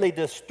greatly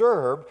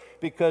disturbed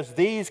because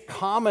these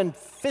common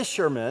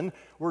fishermen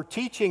were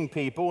teaching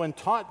people and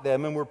taught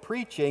them and were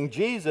preaching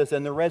Jesus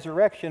and the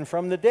resurrection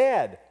from the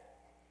dead.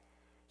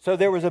 So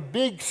there was a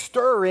big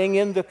stirring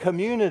in the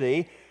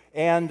community,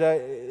 and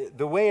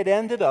the way it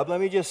ended up,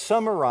 let me just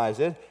summarize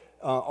it.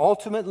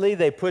 Ultimately,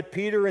 they put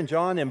Peter and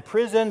John in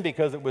prison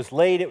because it was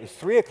late. It was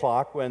 3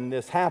 o'clock when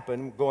this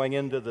happened, going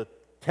into the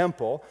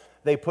temple.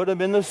 They put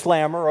them in the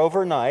slammer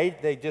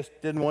overnight. They just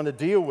didn't want to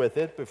deal with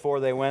it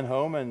before they went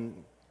home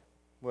and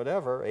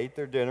ate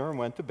their dinner and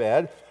went to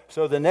bed.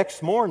 So the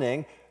next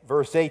morning,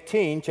 verse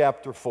 18,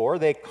 chapter 4,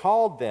 they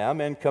called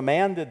them and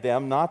commanded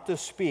them not to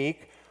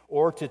speak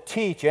or to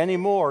teach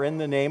anymore in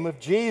the name of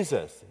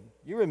Jesus.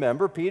 You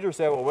remember, Peter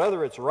said, well,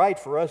 whether it's right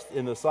for us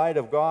in the sight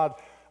of God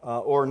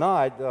or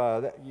not,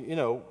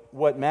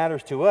 what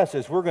matters to us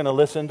is we're going to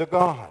listen to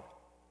God.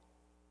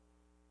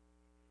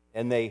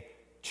 And they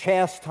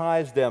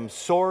chastised them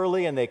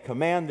sorely, and they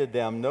commanded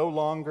them no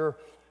longer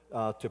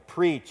to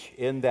preach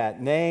in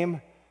that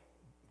name.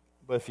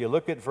 But if you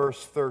look at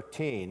verse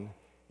 13,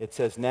 it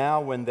says, now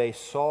when they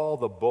saw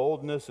the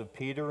boldness of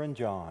Peter and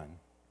John,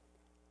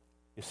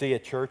 you see a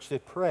church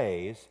that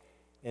prays,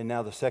 and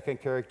now the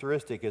second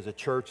characteristic is a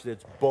church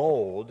that's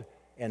bold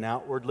and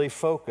outwardly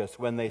focused.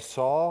 When they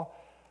saw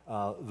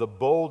the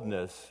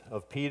boldness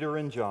of Peter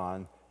and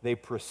John, they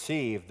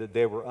perceived that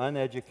they were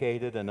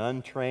uneducated and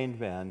untrained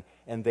men,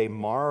 and they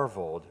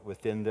marveled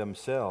within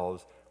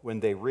themselves when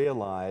they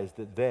realized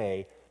that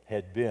they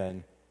had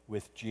been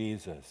with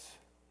Jesus.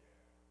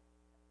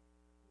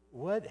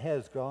 What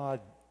has God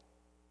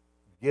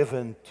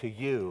given to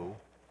you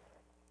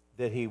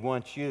that he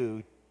wants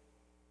you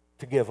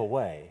to give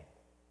away?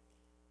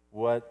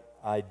 What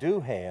I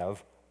do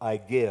have, I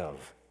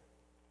give,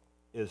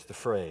 is the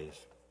phrase.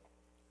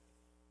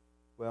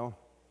 Well,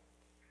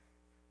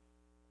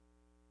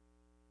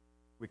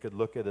 we could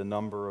look at a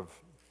number of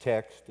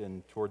texts,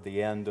 and toward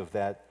the end of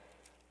that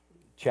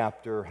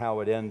chapter, how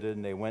it ended,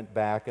 and they went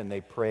back and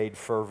they prayed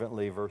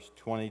fervently. Verse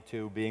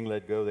 22, being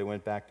let go, they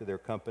went back to their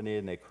company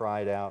and they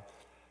cried out.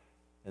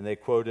 And they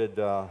quoted,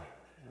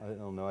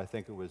 I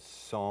think it was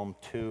Psalm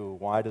 2,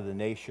 why do the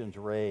nations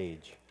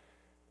rage?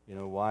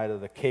 Why do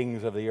the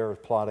kings of the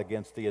earth plot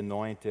against the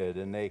anointed?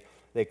 And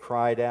they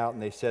cried out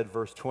and they said,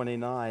 verse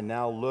 29,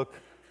 now look,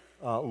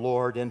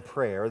 Lord, in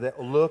prayer,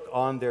 that look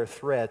on their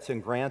threats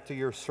and grant to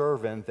your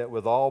servant that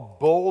with all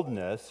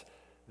boldness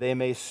they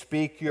may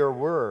speak your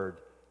word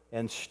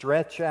and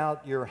stretch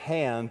out your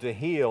hand to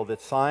heal, that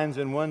signs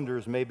and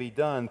wonders may be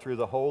done through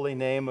the holy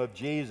name of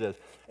Jesus.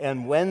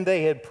 And when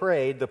they had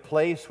prayed, the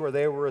place where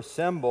they were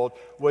assembled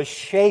was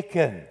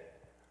shaken.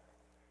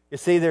 You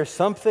see, there's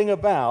something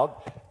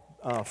about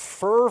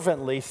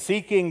fervently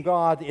seeking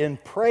God in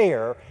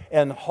prayer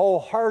and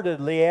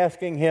wholeheartedly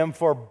asking him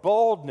for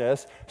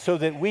boldness so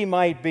that we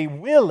might be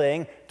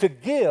willing to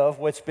give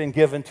what's been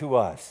given to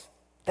us.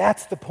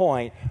 That's the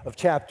point of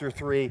chapter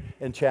 3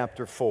 and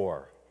chapter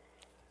 4.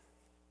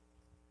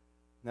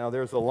 Now,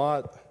 there's a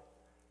lot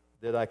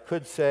that I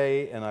could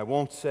say and I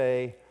won't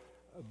say,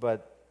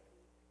 but,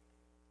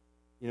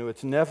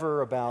 it's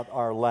never about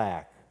our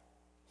lack.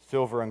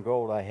 Silver and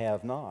gold I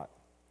have not.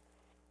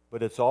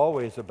 But it's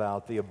always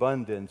about the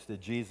abundance that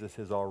Jesus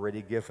has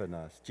already given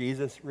us.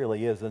 Jesus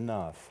really is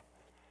enough.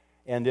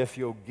 and if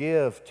you'll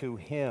give to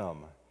him.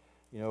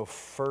 You know,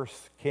 1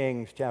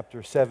 Kings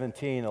chapter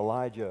 17,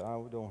 Elijah, I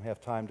don't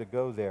have time to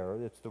go there.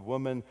 It's the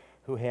woman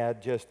who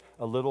had just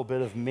a little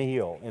bit of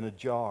meal in a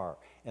jar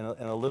and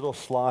a little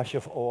slosh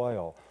of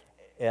oil.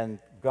 And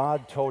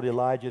God told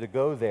Elijah to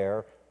go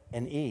there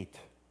and eat.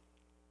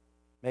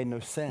 Made no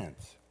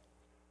sense.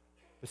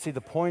 But see,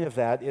 the point of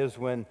that is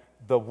when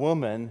the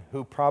woman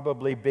who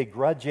probably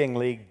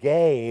begrudgingly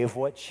gave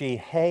what she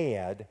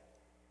had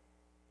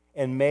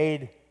and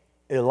made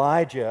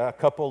Elijah a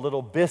couple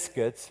little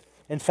biscuits.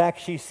 In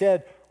fact, she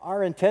said,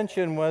 our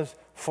intention was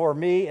for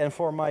me and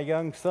for my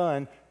young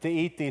son to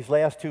eat these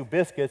last 2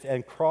 biscuits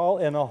and crawl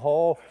in a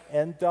hole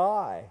and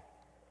die.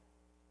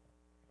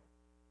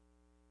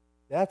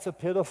 That's a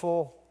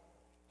pitiful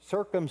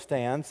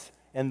circumstance.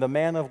 And the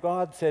man of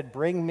God said,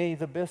 bring me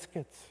the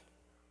biscuits.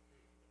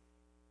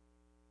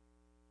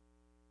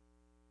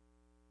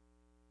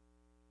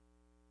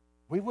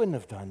 We wouldn't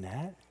have done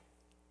that.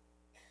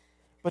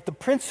 But the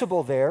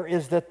principle there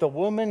is that the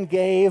woman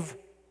gave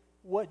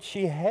what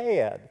she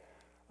had,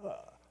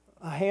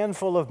 a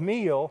handful of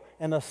meal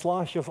and a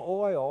slosh of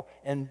oil,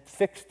 and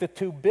fixed the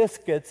 2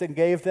 biscuits and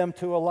gave them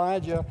to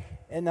Elijah.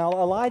 And now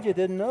Elijah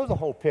didn't know the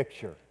whole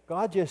picture.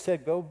 God just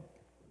said, go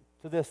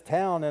to this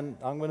town and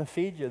I'm going to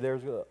feed you.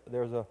 There's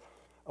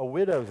a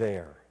widow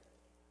there.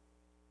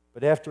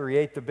 But after he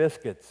ate the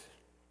biscuits,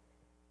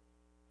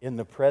 in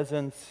the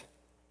presence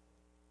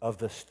of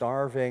the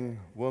starving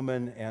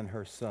woman and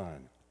her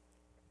son,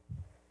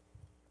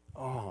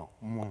 oh,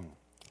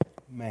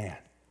 man,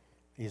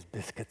 these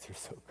biscuits are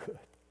so good.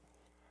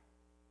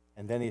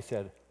 And then he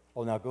said,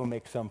 oh, now go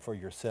make some for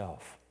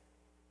yourself.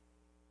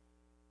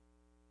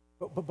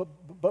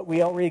 But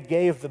we already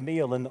gave the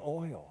meal and the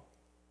oil.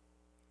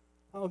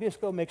 Oh,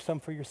 just go make some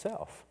for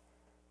yourself.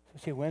 So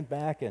she went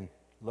back, and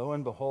lo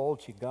and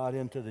behold, she got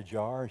into the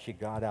jar, and she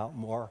got out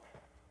more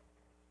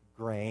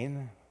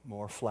grain,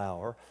 more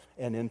flour,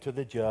 and into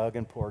the jug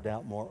and poured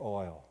out more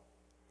oil.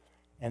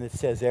 And it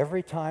says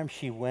every time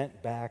she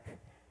went back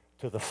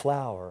to the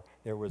flour,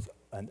 there was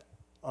an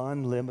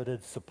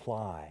unlimited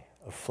supply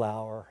of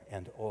flour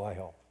and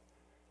oil.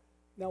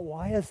 Now,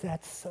 why is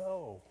that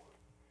so?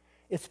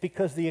 It's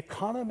because the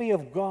economy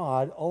of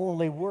God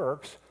only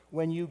works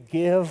when you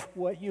give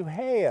what you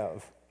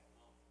have.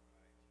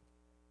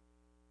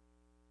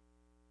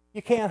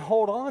 You can't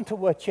hold on to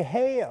what you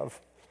have,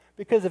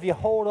 because if you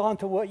hold on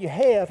to what you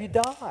have, you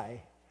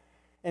die.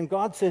 And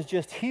God says,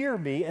 just hear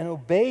me and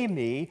obey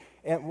me.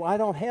 And I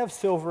don't have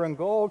silver and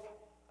gold,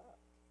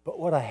 but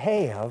what I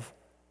have,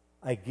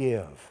 I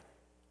give.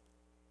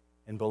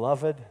 And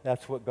beloved,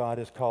 that's what God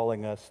is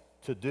calling us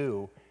to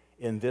do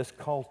in this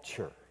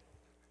culture,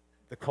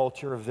 the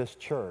culture of this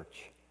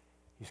church.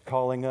 He's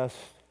calling us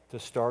to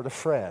start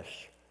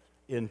afresh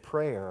in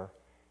prayer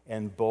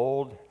and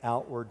bold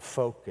outward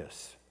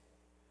focus.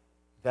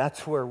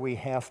 That's where we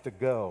have to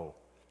go.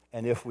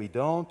 And if we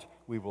don't,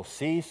 we will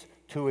cease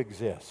to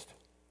exist.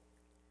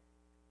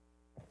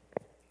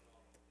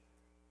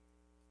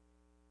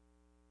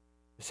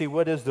 See,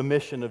 what is the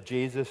mission of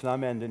Jesus? And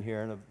I'm ending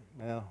here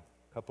in a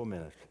couple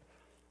minutes.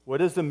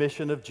 What is the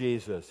mission of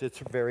Jesus? It's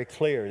very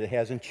clear. It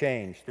hasn't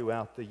changed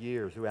throughout the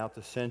years, throughout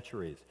the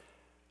centuries.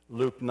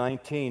 Luke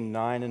 19,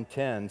 9 and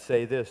 10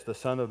 say this: the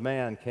Son of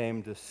Man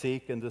came to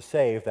seek and to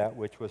save that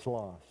which was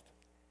lost.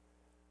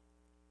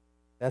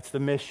 That's the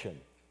mission.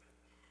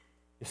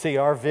 You see,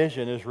 our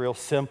vision is real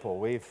simple.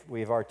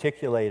 We've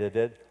articulated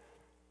it,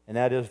 and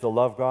that is to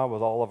love God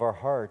with all of our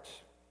hearts,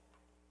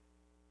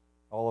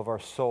 all of our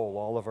soul,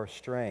 all of our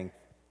strength,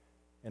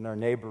 and our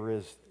neighbor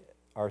as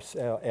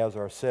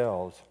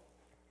ourselves,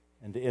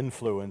 and to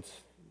influence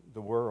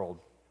the world.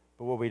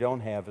 But what we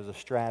don't have is a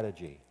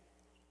strategy,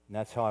 and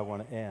that's how I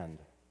want to end.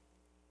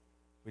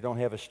 We don't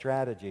have a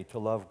strategy to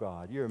love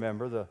God. You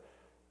remember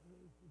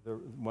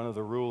one of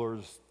the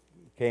rulers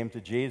came to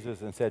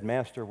Jesus and said,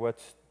 Master,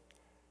 what's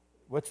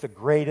the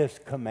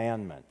greatest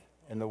commandment?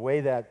 And the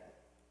way that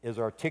is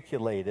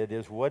articulated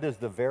is, what is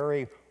the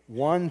very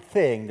one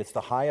thing that's the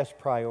highest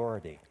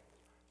priority?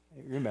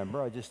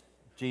 Remember,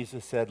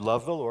 Jesus said,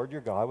 love the Lord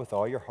your God with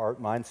all your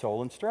heart, mind,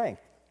 soul, and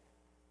strength.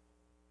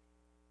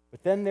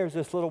 But then there's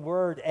this little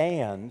word,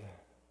 and,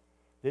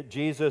 that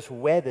Jesus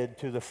wedded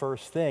to the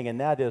first thing,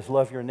 and that is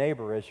love your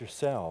neighbor as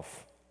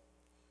yourself.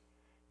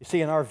 You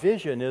see, and our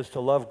vision is to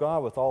love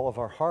God with all of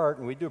our heart,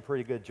 and we do a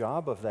pretty good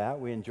job of that.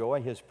 We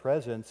enjoy His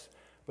presence.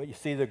 But you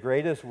see, the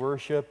greatest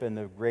worship and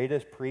the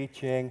greatest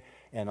preaching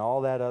and all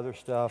that other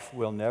stuff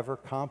will never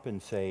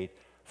compensate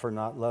for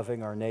not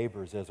loving our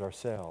neighbors as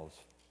ourselves.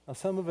 Now,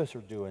 some of us are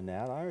doing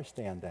that. I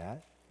understand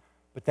that.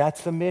 But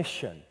that's the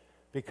mission,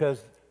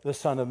 because the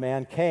Son of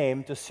Man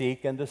came to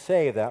seek and to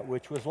save that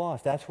which was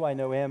lost. That's why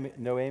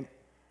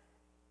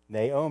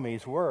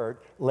Naomi's word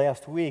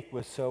last week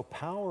was so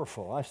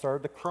powerful. I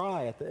started to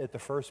cry at the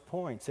first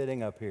point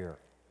sitting up here,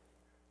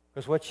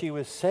 because what she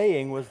was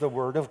saying was the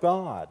word of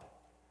God.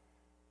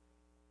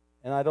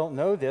 And I don't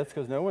know this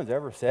because no one's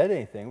ever said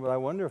anything, but I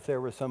wonder if there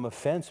was some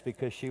offense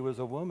because she was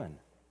a woman.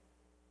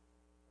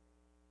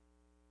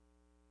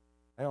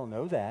 I don't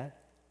know that.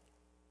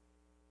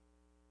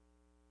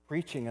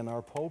 preaching in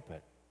our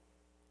pulpit.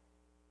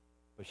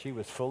 But she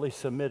was fully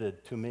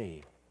submitted to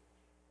me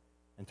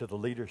and to the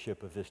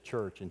leadership of this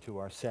church and to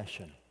our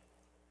session.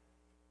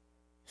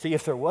 See,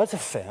 if there was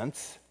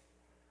offense,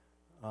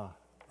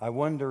 I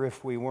wonder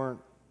if we weren't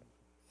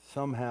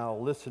somehow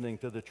listening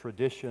to the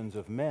traditions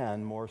of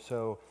men more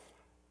so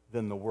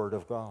than the Word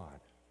of God.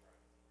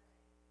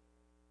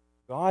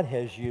 God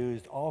has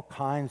used all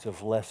kinds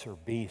of lesser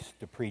beasts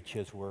to preach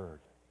His Word.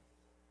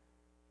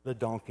 The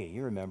donkey,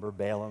 you remember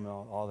Balaam and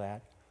all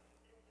that.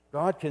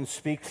 God can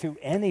speak through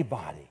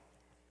anybody.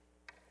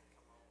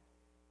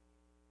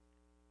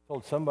 I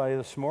told somebody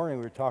this morning,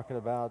 we were talking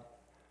about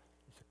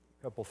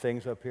a couple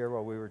things up here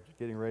while we were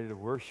getting ready to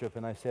worship,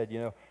 and I said,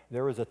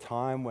 there was a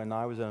time when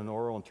I was in an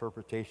oral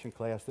interpretation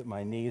class that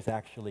my knees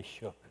actually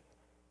shook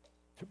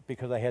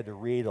because I had to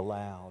read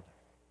aloud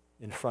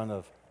in front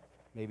of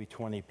maybe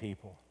 20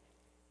 people.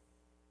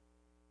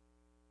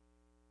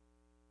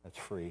 That's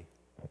free.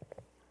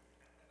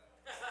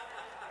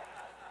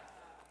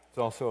 It's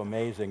also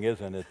amazing,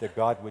 isn't it, that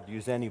God would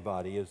use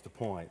anybody is the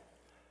point.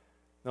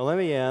 Now let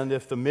me end.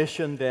 If the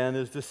mission then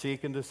is to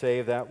seek and to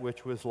save that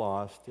which was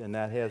lost, and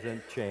that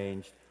hasn't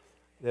changed,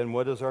 then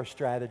what is our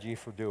strategy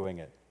for doing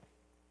it?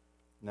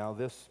 Now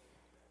this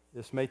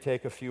may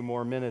take a few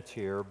more minutes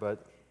here,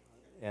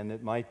 and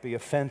it might be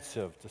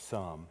offensive to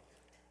some.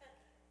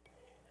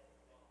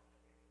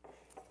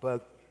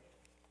 But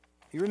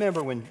you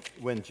remember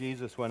when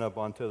Jesus went up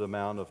onto the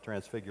Mount of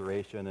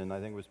Transfiguration, and I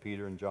think it was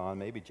Peter and John,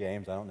 maybe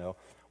James, I don't know,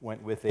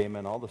 went with him,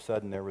 and all of a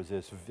sudden there was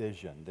this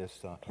vision,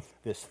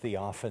 this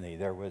theophany.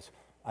 There was,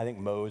 I think,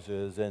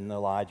 Moses and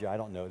Elijah, I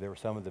don't know, there were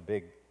some of the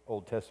big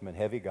Old Testament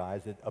heavy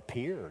guys that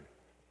appeared.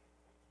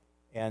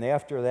 And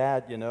after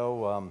that,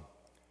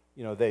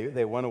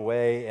 they went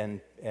away,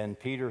 and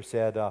Peter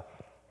said,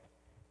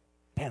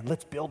 man,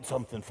 let's build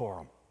something for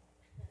them.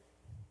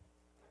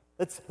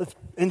 Let's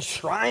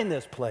enshrine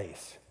this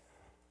place.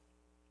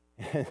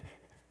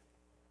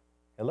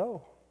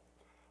 Hello?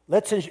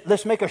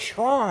 Let's make a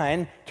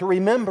shrine to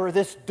remember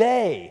this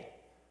day.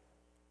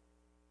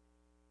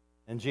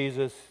 And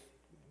Jesus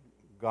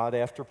got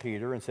after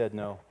Peter and said,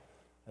 no,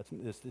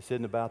 this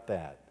isn't about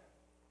that.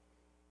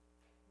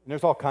 And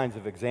there's all kinds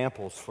of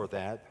examples for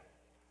that.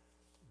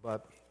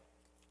 But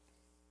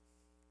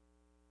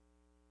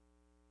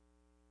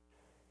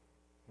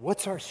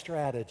what's our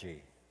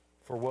strategy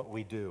for what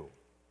we do?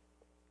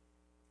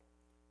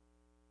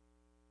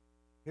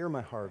 Hear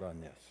my heart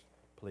on this,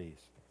 please.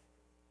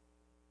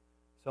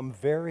 Some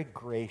very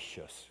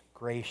gracious,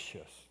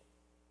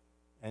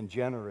 and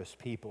generous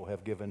people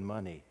have given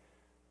money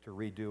to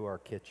redo our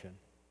kitchen.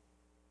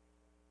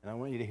 And I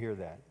want you to hear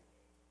that.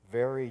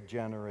 Very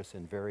generous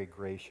and very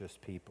gracious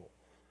people.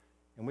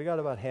 And we got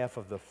about half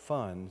of the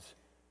funds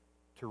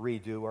to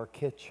redo our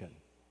kitchen.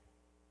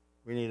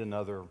 We need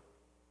another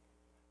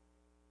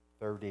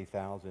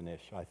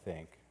 30,000-ish, I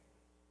think.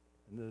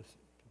 And this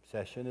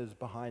session is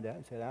behind that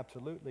and said,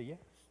 absolutely, yes.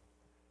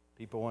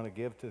 People want to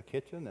give to the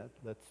kitchen,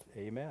 that's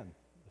amen.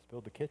 Let's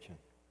build the kitchen.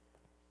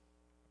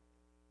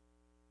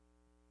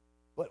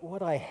 But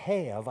what I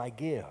have, I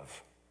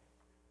give.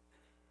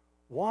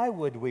 Why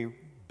would we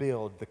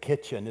build the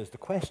kitchen is the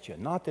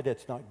question. Not that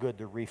it's not good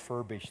to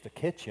refurbish the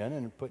kitchen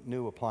and put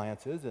new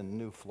appliances and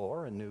new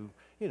floor and new,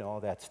 all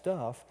that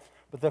stuff.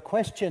 But the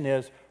question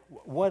is,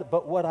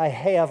 what I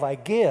have, I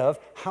give.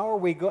 How are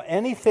we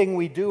anything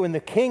we do in the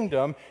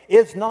kingdom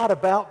is not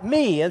about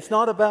me. It's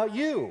not about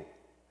you.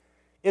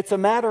 It's a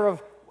matter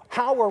of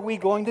how are we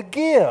going to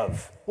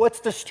give? What's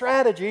the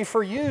strategy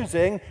for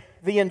using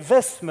the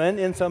investment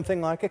in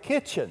something like a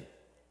kitchen?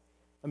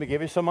 Let me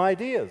give you some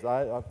ideas.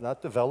 I've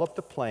not developed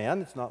a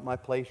plan. It's not my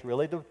place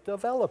really to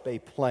develop a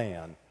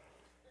plan.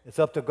 It's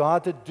up to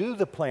God to do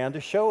the plan,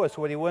 to show us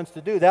what He wants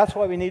to do. That's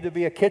why we need to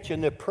be a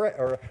kitchen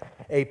or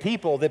a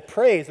people that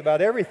prays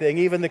about everything,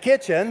 even the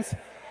kitchens,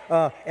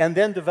 and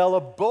then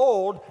develop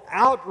bold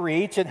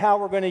outreach in how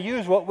we're going to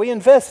use what we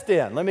invest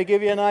in. Let me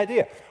give you an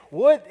idea.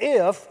 What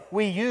if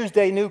we used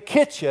a new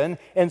kitchen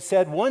and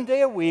said one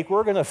day a week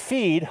we're going to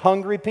feed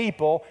hungry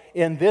people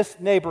in this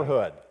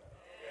neighborhood?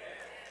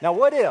 Now,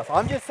 what if?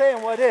 I'm just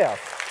saying, what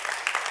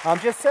if? I'm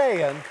just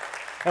saying.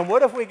 And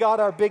what if we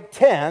got our big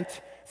tent,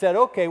 said,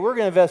 okay, we're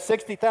going to invest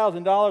 $60,000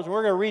 and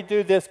we're going to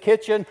redo this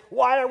kitchen.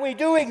 Why are we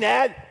doing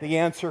that? The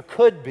answer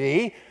could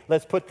be,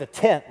 let's put the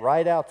tent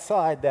right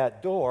outside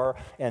that door,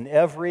 and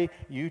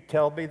you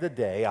tell me the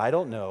day, I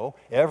don't know,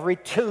 every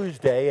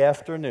Tuesday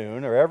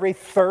afternoon or every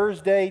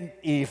Thursday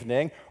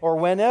evening or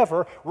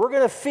whenever, we're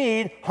going to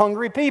feed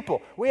hungry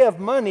people. We have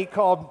money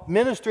called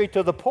Ministry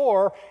to the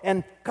Poor,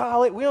 and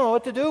golly, we don't know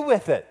what to do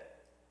with it.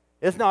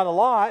 It's not a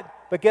lot,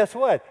 but guess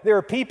what? There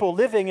are people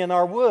living in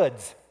our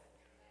woods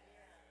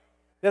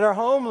that are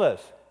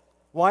homeless.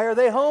 Why are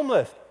they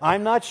homeless?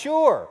 I'm not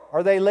sure.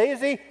 Are they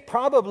lazy?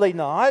 Probably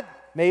not.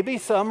 Maybe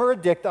some are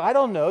addicted. I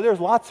don't know. There's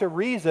lots of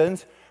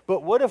reasons.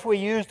 But what if we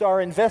used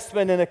our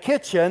investment in a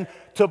kitchen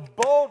to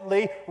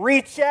boldly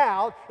reach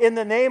out in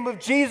the name of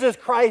Jesus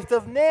Christ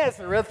of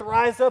Nazareth,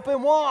 rise up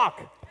and walk?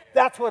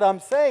 That's what I'm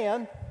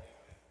saying.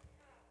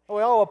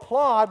 We all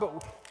applaud,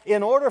 but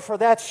in order for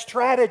that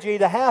strategy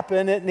to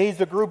happen, it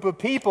needs a group of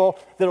people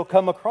that will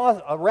come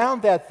across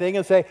around that thing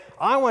and say,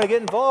 I want to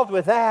get involved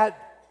with that.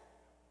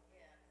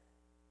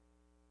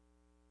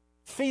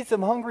 Feed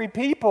some hungry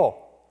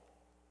people.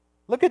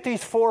 Look at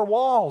these 4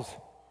 walls.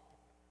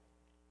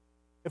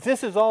 If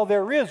this is all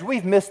there is,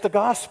 we've missed the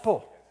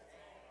gospel.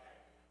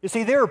 You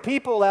see, there are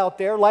people out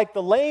there like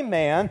the lame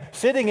man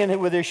sitting in it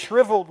with his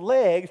shriveled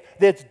legs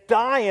that's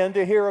dying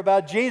to hear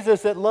about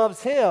Jesus that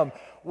loves him.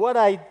 What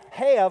I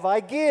have, I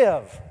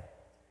give.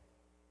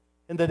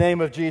 In the name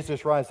of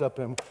Jesus, rise up.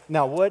 And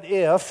now, what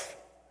if,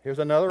 here's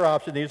another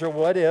option. These are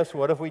what ifs.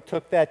 What if we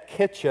took that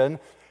kitchen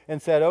and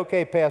said,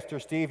 okay, Pastor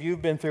Steve,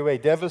 you've been through a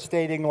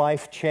devastating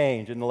life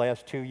change in the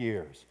last 2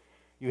 years.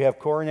 You have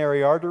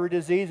coronary artery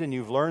disease, and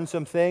you've learned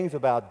some things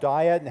about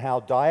diet and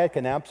how diet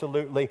can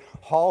absolutely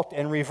halt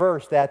and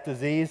reverse that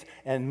disease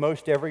and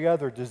most every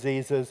other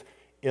diseases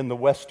in the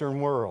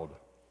Western world.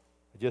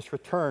 I just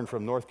returned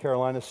from North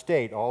Carolina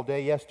State all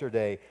day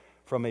yesterday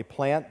from a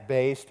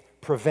plant-based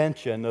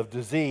prevention of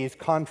disease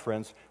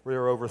conference where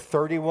there were over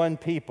 31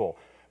 people,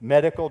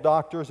 medical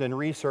doctors and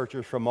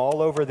researchers from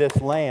all over this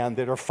land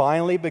that are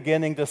finally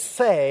beginning to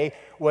say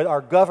what our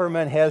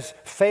government has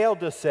failed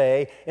to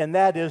say, and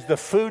that is the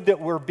food that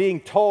we're being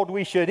told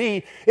we should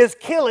eat is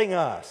killing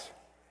us.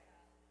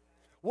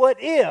 What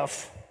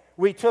if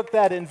we took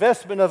that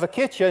investment of a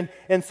kitchen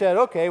and said,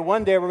 okay,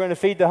 one day we're going to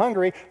feed the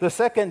hungry, the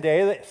second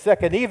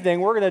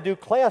evening, we're going to do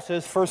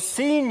classes for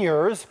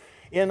seniors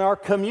in our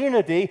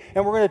community,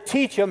 and we're going to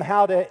teach them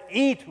how to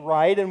eat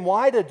right and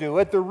why to do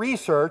it. The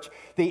research,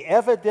 the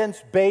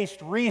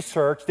evidence-based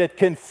research that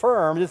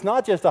confirms, it's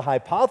not just a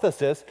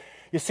hypothesis.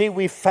 You see,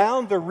 we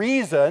found the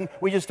reason,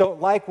 we just don't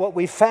like what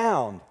we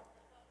found.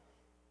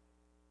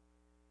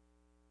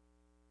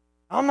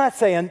 I'm not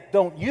saying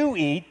don't you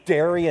eat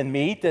dairy and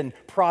meat and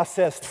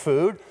processed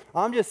food.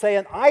 I'm just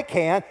saying I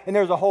can't, and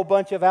there's a whole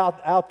bunch of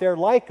out there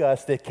like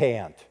us that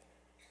can't.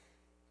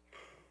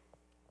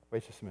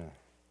 Wait just a minute.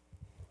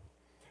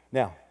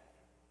 Now,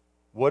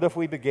 what if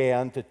we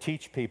began to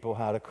teach people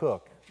how to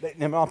cook?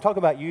 I'm talking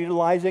about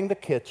utilizing the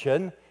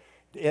kitchen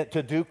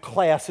to do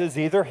classes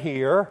either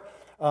here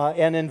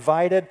and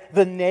invited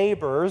the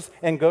neighbors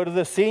and go to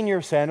the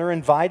senior center,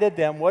 invited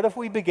them. What if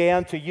we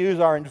began to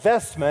use our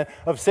investment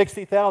of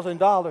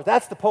 $60,000,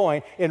 that's the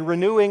point, in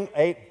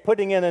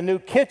putting in a new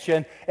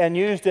kitchen and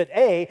used it,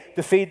 A,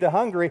 to feed the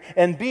hungry,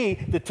 and B,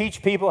 to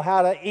teach people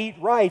how to eat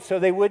right so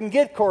they wouldn't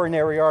get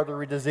coronary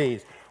artery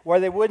disease, where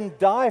they wouldn't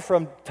die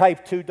from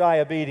type 2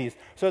 diabetes,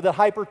 so that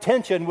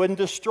hypertension wouldn't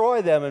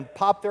destroy them and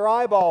pop their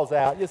eyeballs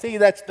out. You see,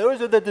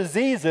 those are the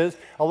diseases,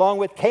 along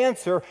with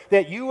cancer,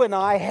 that you and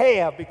I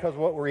have because of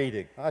what we're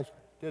eating. I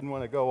didn't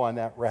want to go on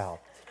that route.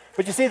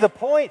 But you see, the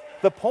point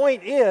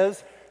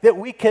is that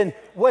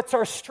what's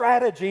our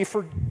strategy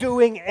for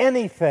doing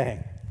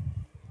anything?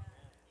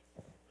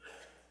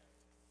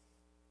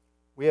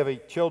 We have a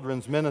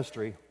children's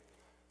ministry.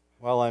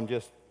 Well, I'm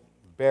just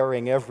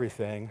bearing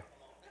everything.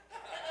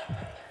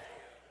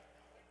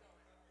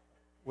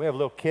 We have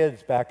little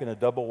kids back in a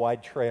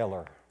double-wide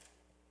trailer.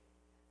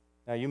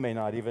 Now, you may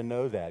not even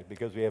know that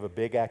because we have a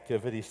big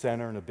activity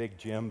center and a big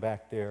gym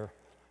back there.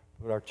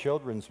 But our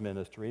children's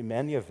ministry,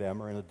 many of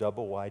them are in a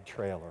double-wide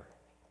trailer.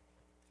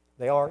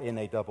 They are in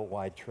a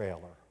double-wide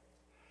trailer.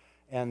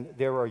 And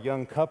there are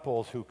young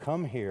couples who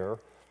come here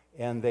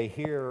and they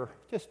hear,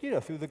 just,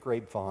 through the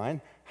grapevine,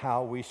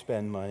 how we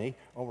spend money.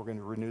 Oh, we're going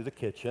to renew the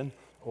kitchen,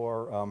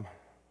 or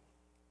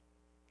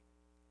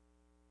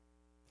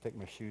take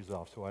my shoes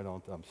off so I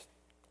don't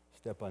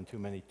step on too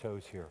many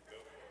toes here.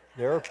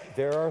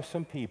 There are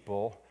some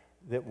people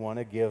that want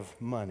to give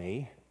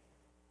money,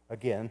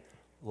 again,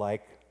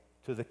 like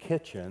to the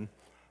kitchen,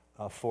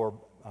 for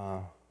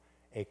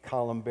a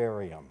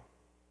columbarium.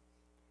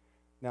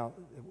 Now,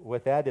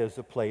 what that is,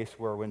 a place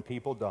where when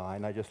people die,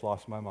 and I just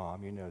lost my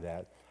mom, you know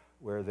that,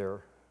 where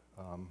there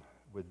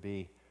would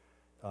be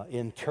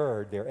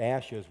interred, their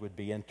ashes would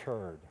be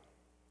interred.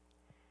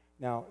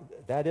 Now,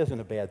 that isn't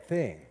a bad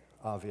thing,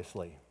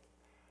 obviously.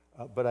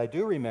 But I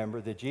do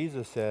remember that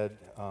Jesus said,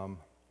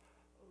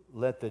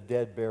 let the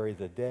dead bury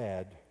the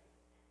dead,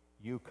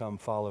 you come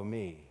follow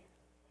me.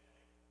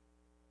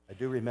 I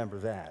do remember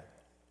that.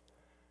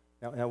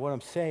 Now what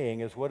I'm saying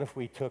is, what if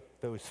we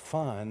took those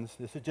funds,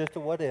 this is just a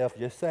what if,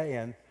 just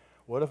saying,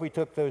 what if we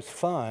took those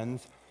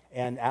funds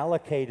and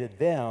allocated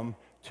them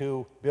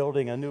to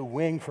building a new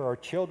wing for our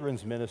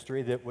children's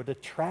ministry that would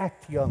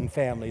attract young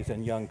families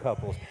and young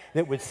couples,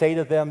 that would say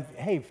to them,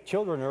 hey,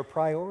 children are a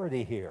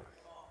priority here.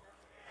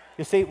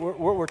 You see, what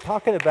we're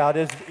talking about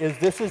is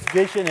this is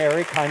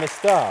visionary kind of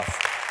stuff.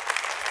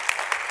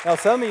 Now,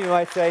 some of you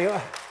might say,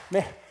 oh,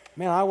 man,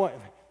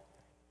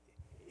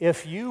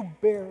 if you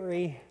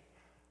bury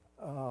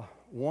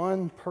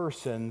one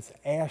person's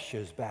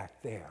ashes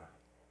back there,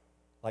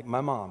 like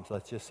my mom's,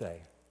 let's just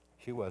say,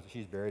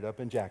 she's buried up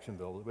in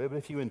Jacksonville, but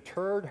if you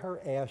interred her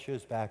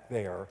ashes back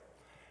there,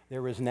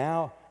 there is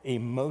now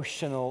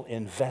emotional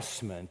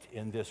investment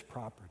in this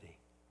property.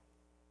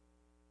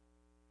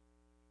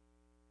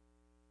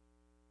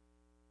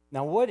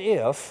 Now, what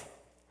if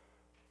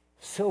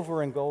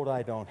silver and gold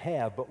I don't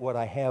have, but what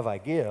I have I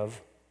give.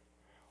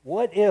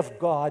 What if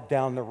God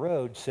down the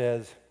road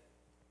says,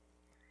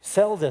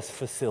 sell this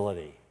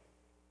facility?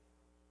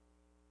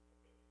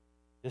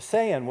 Just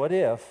saying, what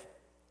if?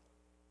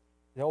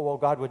 Oh, well,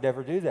 God would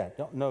never do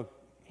that. No,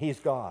 he's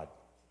God.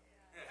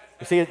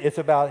 You see,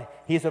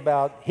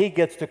 he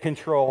gets to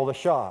control the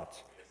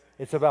shots.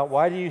 It's about,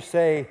 why do you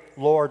say,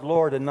 Lord,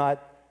 Lord, and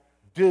not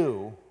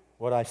do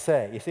what I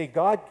say? You see,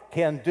 God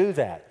can do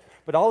that.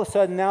 But all of a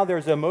sudden now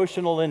there's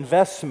emotional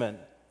investment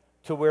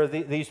to where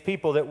these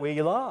people that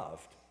we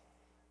loved.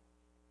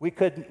 We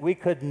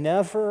could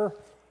never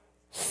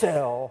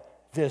sell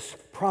this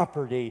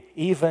property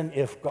even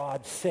if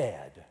God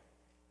said,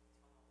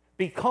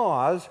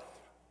 because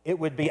it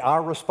would be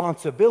our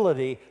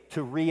responsibility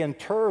to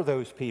reinter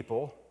those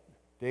people,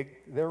 dig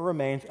their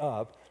remains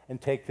up,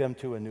 and take them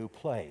to a new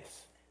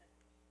place.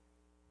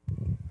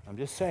 I'm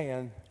just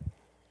saying,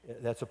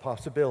 that's a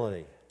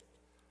possibility.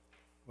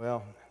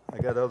 Well, I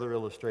got other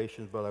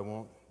illustrations, but I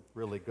won't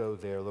really go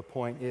there. The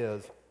point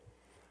is,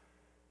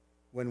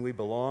 when we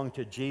belong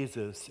to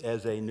Jesus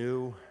as a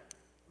new,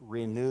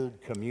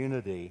 renewed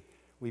community,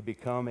 we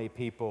become a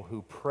people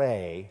who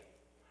pray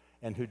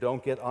and who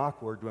don't get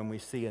awkward when we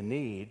see a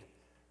need,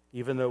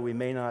 even though we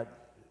may not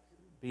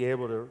be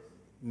able to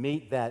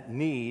meet that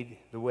need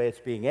the way it's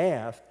being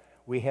asked.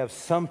 We have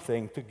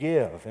something to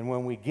give, and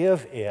when we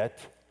give it,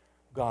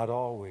 God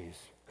always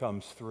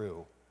comes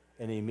through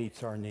and he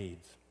meets our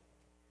needs.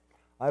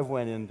 I've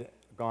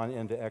gone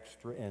into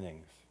extra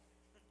innings.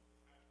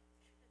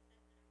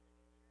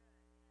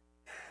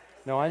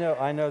 No,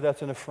 I know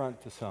that's an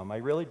affront to some. I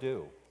really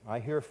do. I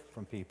hear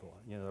from people,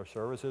 their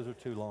services are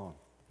too long.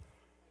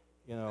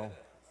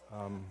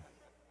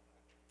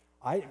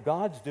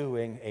 God's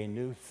doing a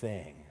new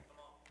thing.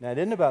 Now, it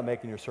isn't about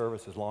making your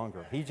services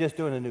longer. He's just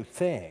doing a new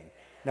thing.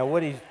 Now,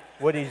 what he's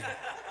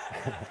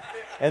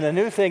and the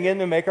new thing isn't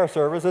to make our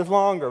services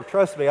longer.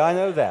 Trust me, I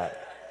know that.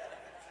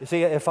 You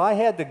see, if I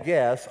had to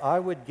guess, I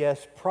would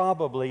guess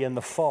probably in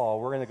the fall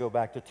we're going to go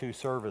back to 2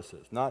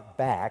 services. Not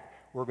back.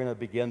 We're going to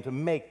begin to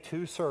make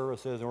 2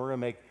 services, and we're going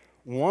to make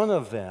one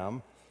of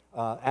them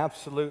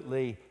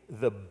absolutely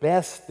the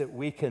best that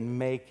we can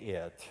make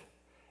it.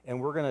 And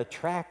we're going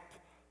to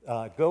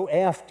go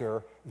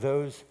after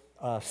those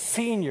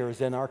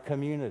seniors in our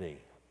community.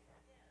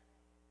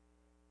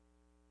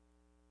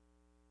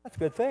 That's a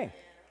good thing.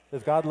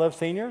 Does God love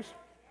seniors?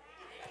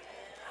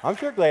 I'm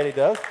sure glad he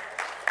does.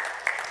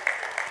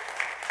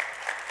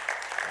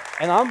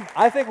 And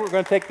I think we're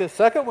going to take this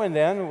second one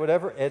then,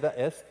 whatever.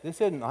 This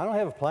isn't, I don't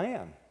have a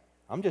plan.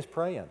 I'm just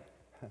praying.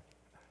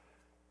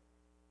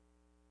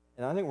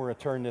 And I think we're going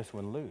to turn this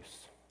one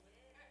loose.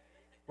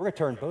 We're going to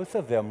turn both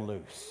of them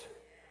loose.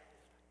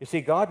 You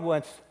see, God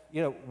wants,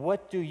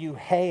 what do you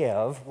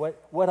have?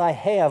 What I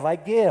have, I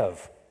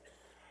give.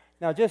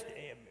 Now, just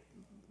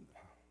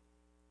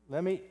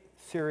let me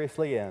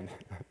seriously end.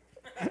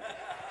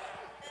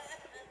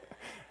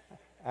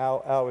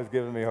 Al was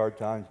giving me a hard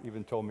time,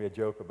 even told me a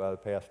joke about a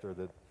pastor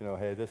that,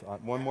 hey,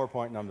 one more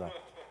point and I'm done.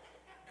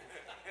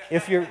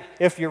 If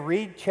you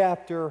read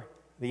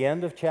the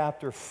end of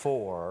chapter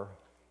 4,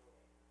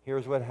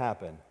 here's what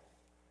happened.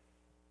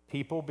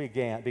 People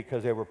began,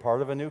 because they were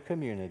part of a new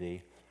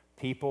community,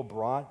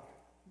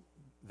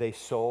 they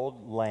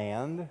sold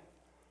land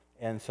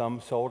and some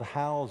sold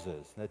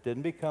houses. That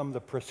didn't become the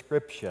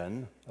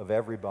prescription of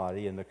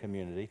everybody in the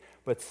community,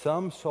 but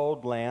some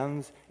sold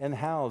lands and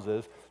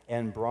houses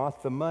and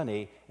brought the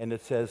money, and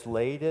it says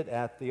laid it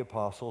at the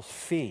apostles'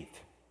 feet.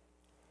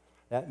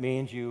 That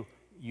means you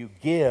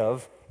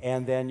give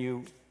and then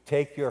you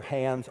take your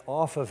hands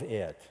off of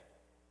it.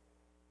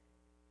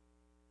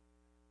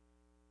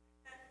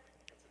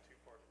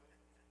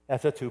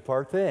 That's a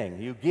two-part thing.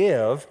 You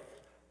give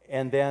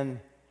and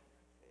then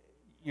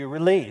you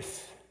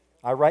release.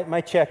 I write my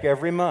check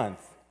every month.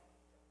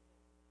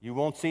 You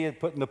won't see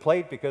it put in the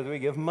plate because we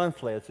give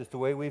monthly. It's just the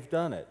way we've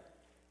done it.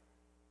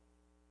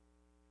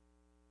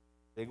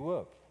 Big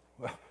whoop.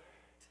 Well,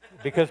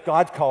 because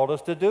God's called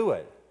us to do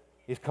it.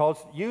 He's called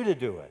you to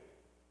do it.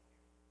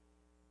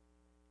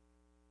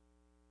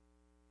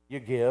 You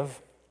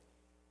give.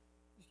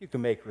 You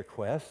can make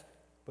requests,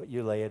 but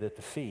you lay it at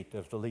the feet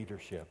of the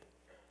leadership.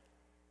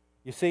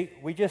 You see,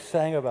 we just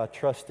sang about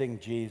trusting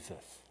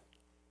Jesus.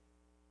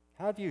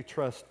 How do you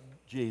trust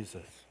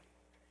Jesus?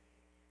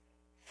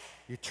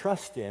 You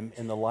trust him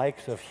in the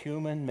likes of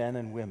human men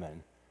and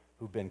women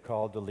who've been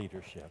called to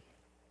leadership.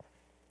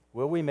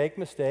 Will we make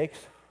mistakes?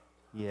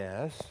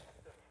 Yes.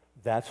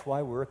 That's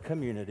why we're a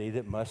community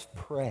that must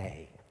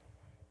pray.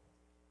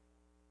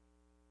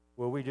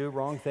 Will we do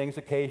wrong things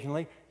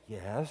occasionally?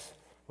 Yes.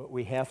 But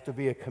we have to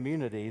be a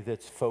community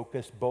that's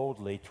focused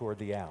boldly toward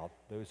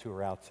those who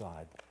are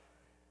outside.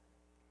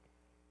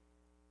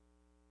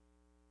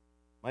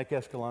 Mike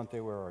Escalante,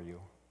 where are you?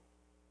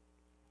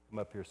 Come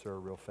up here, sir,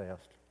 real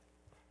fast.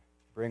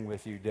 Bring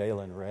with you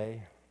Dale and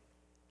Ray.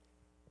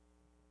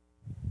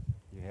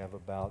 You have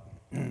about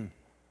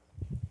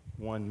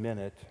 1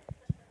 minute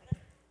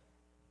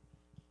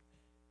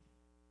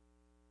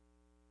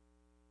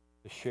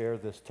to share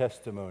this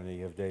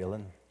testimony of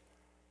Dalen.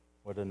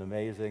 What an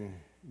amazing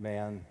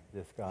man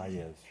this guy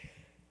is.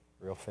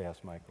 Real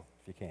fast, Michael,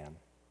 if you can.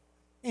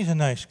 He's a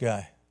nice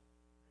guy.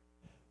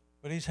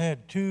 But he's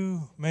had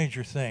two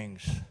major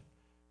things.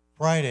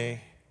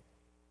 Friday,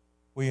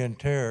 we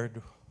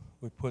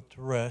put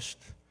to rest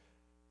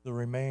the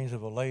remains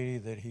of a lady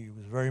that he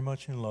was very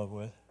much in love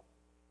with.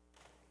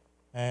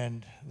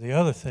 And the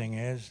other thing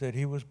is that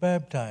he was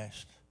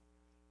baptized.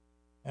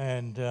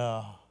 And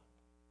I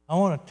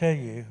want to tell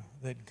you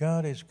that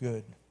God is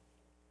good.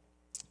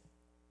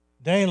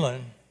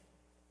 Dalen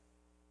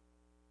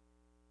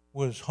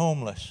was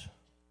homeless.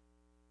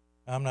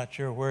 I'm not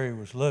sure where he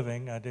was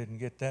living. I didn't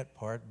get that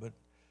part, but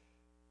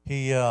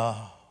he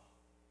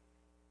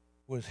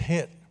was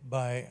hit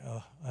by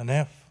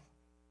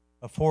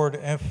a Ford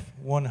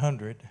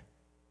F-100,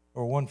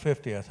 or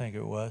 150, I think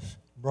it was,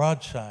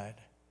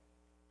 broadside.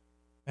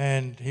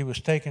 And he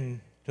was taken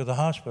to the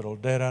hospital,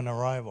 dead on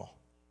arrival.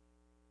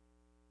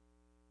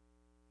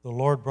 The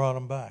Lord brought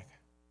him back.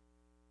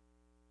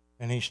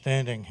 And he's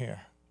standing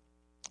here.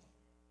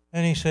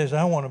 And he says,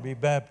 I want to be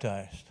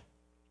baptized.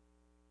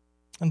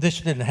 And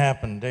this didn't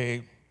happen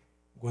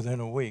within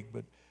a week,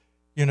 but,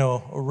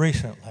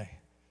 recently.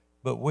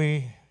 But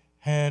we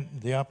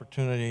had the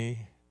opportunity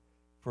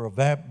for a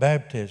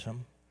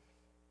baptism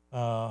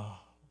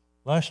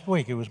last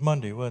week. It was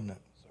Monday, wasn't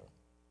it? Sir.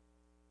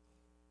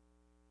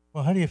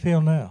 Well, how do you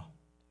feel now?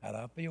 How do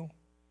I feel?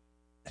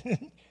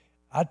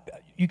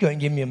 You couldn't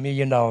give me $1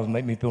 million and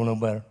make me feel no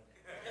better.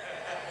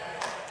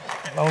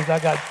 As long as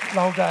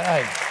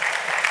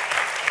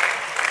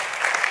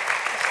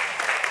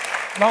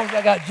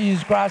I got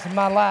Jesus Christ in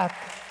my life,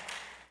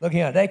 look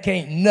here, that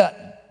can't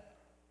nothing.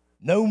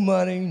 No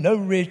money, no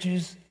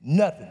riches,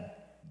 nothing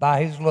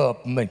by his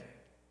love for me.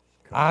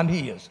 I'm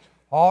his.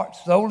 Heart,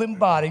 soul, and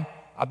body,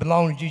 I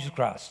belong to Jesus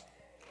Christ.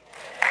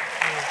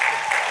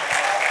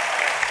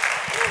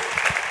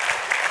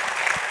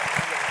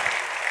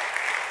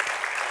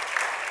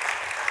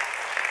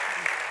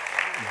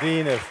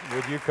 Dean,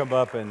 would you come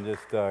up and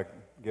just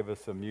give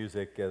us some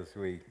music as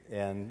we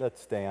end?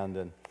 Let's stand.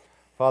 And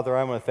Father,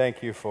 I want to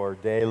thank you for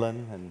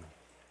Dalen, and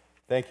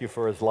thank you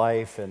for his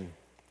life, and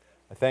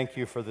I thank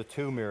you for the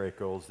two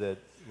miracles that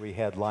we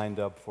had lined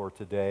up for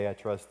today. I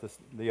trust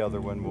the other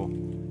one will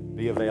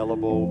be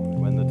available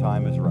when the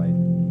time is right.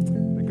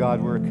 But God,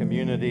 we're a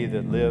community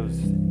that lives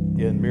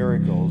in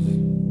miracles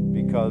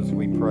because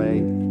we pray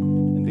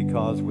and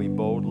because we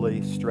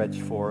boldly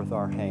stretch forth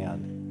our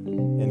hand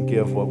and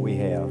give what we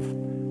have.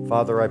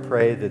 Father, I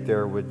pray that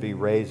there would be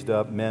raised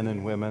up men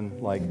and women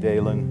like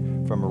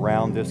Dalen from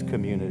around this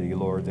community,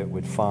 Lord, that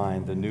would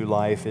find the new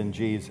life in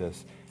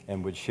Jesus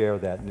and would share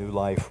that new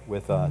life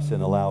with us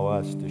and allow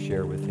us to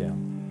share with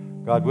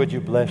him. God, would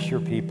you bless your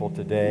people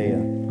today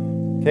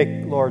and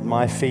take, Lord,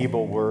 my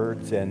feeble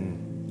words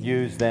and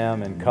use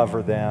them and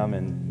cover them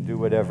and do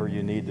whatever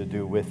you need to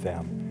do with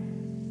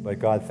them. But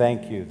God,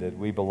 thank you that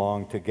we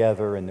belong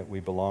together and that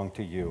we belong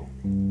to you.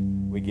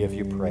 We give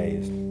you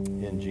praise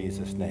in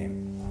Jesus'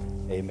 name.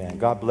 Amen.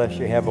 God bless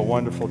you. Have a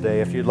wonderful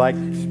day. If you'd like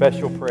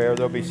special prayer,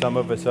 there'll be some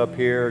of us up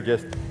here.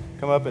 Just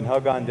come up and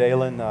hug on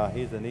Dalen.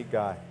 He's a neat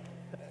guy.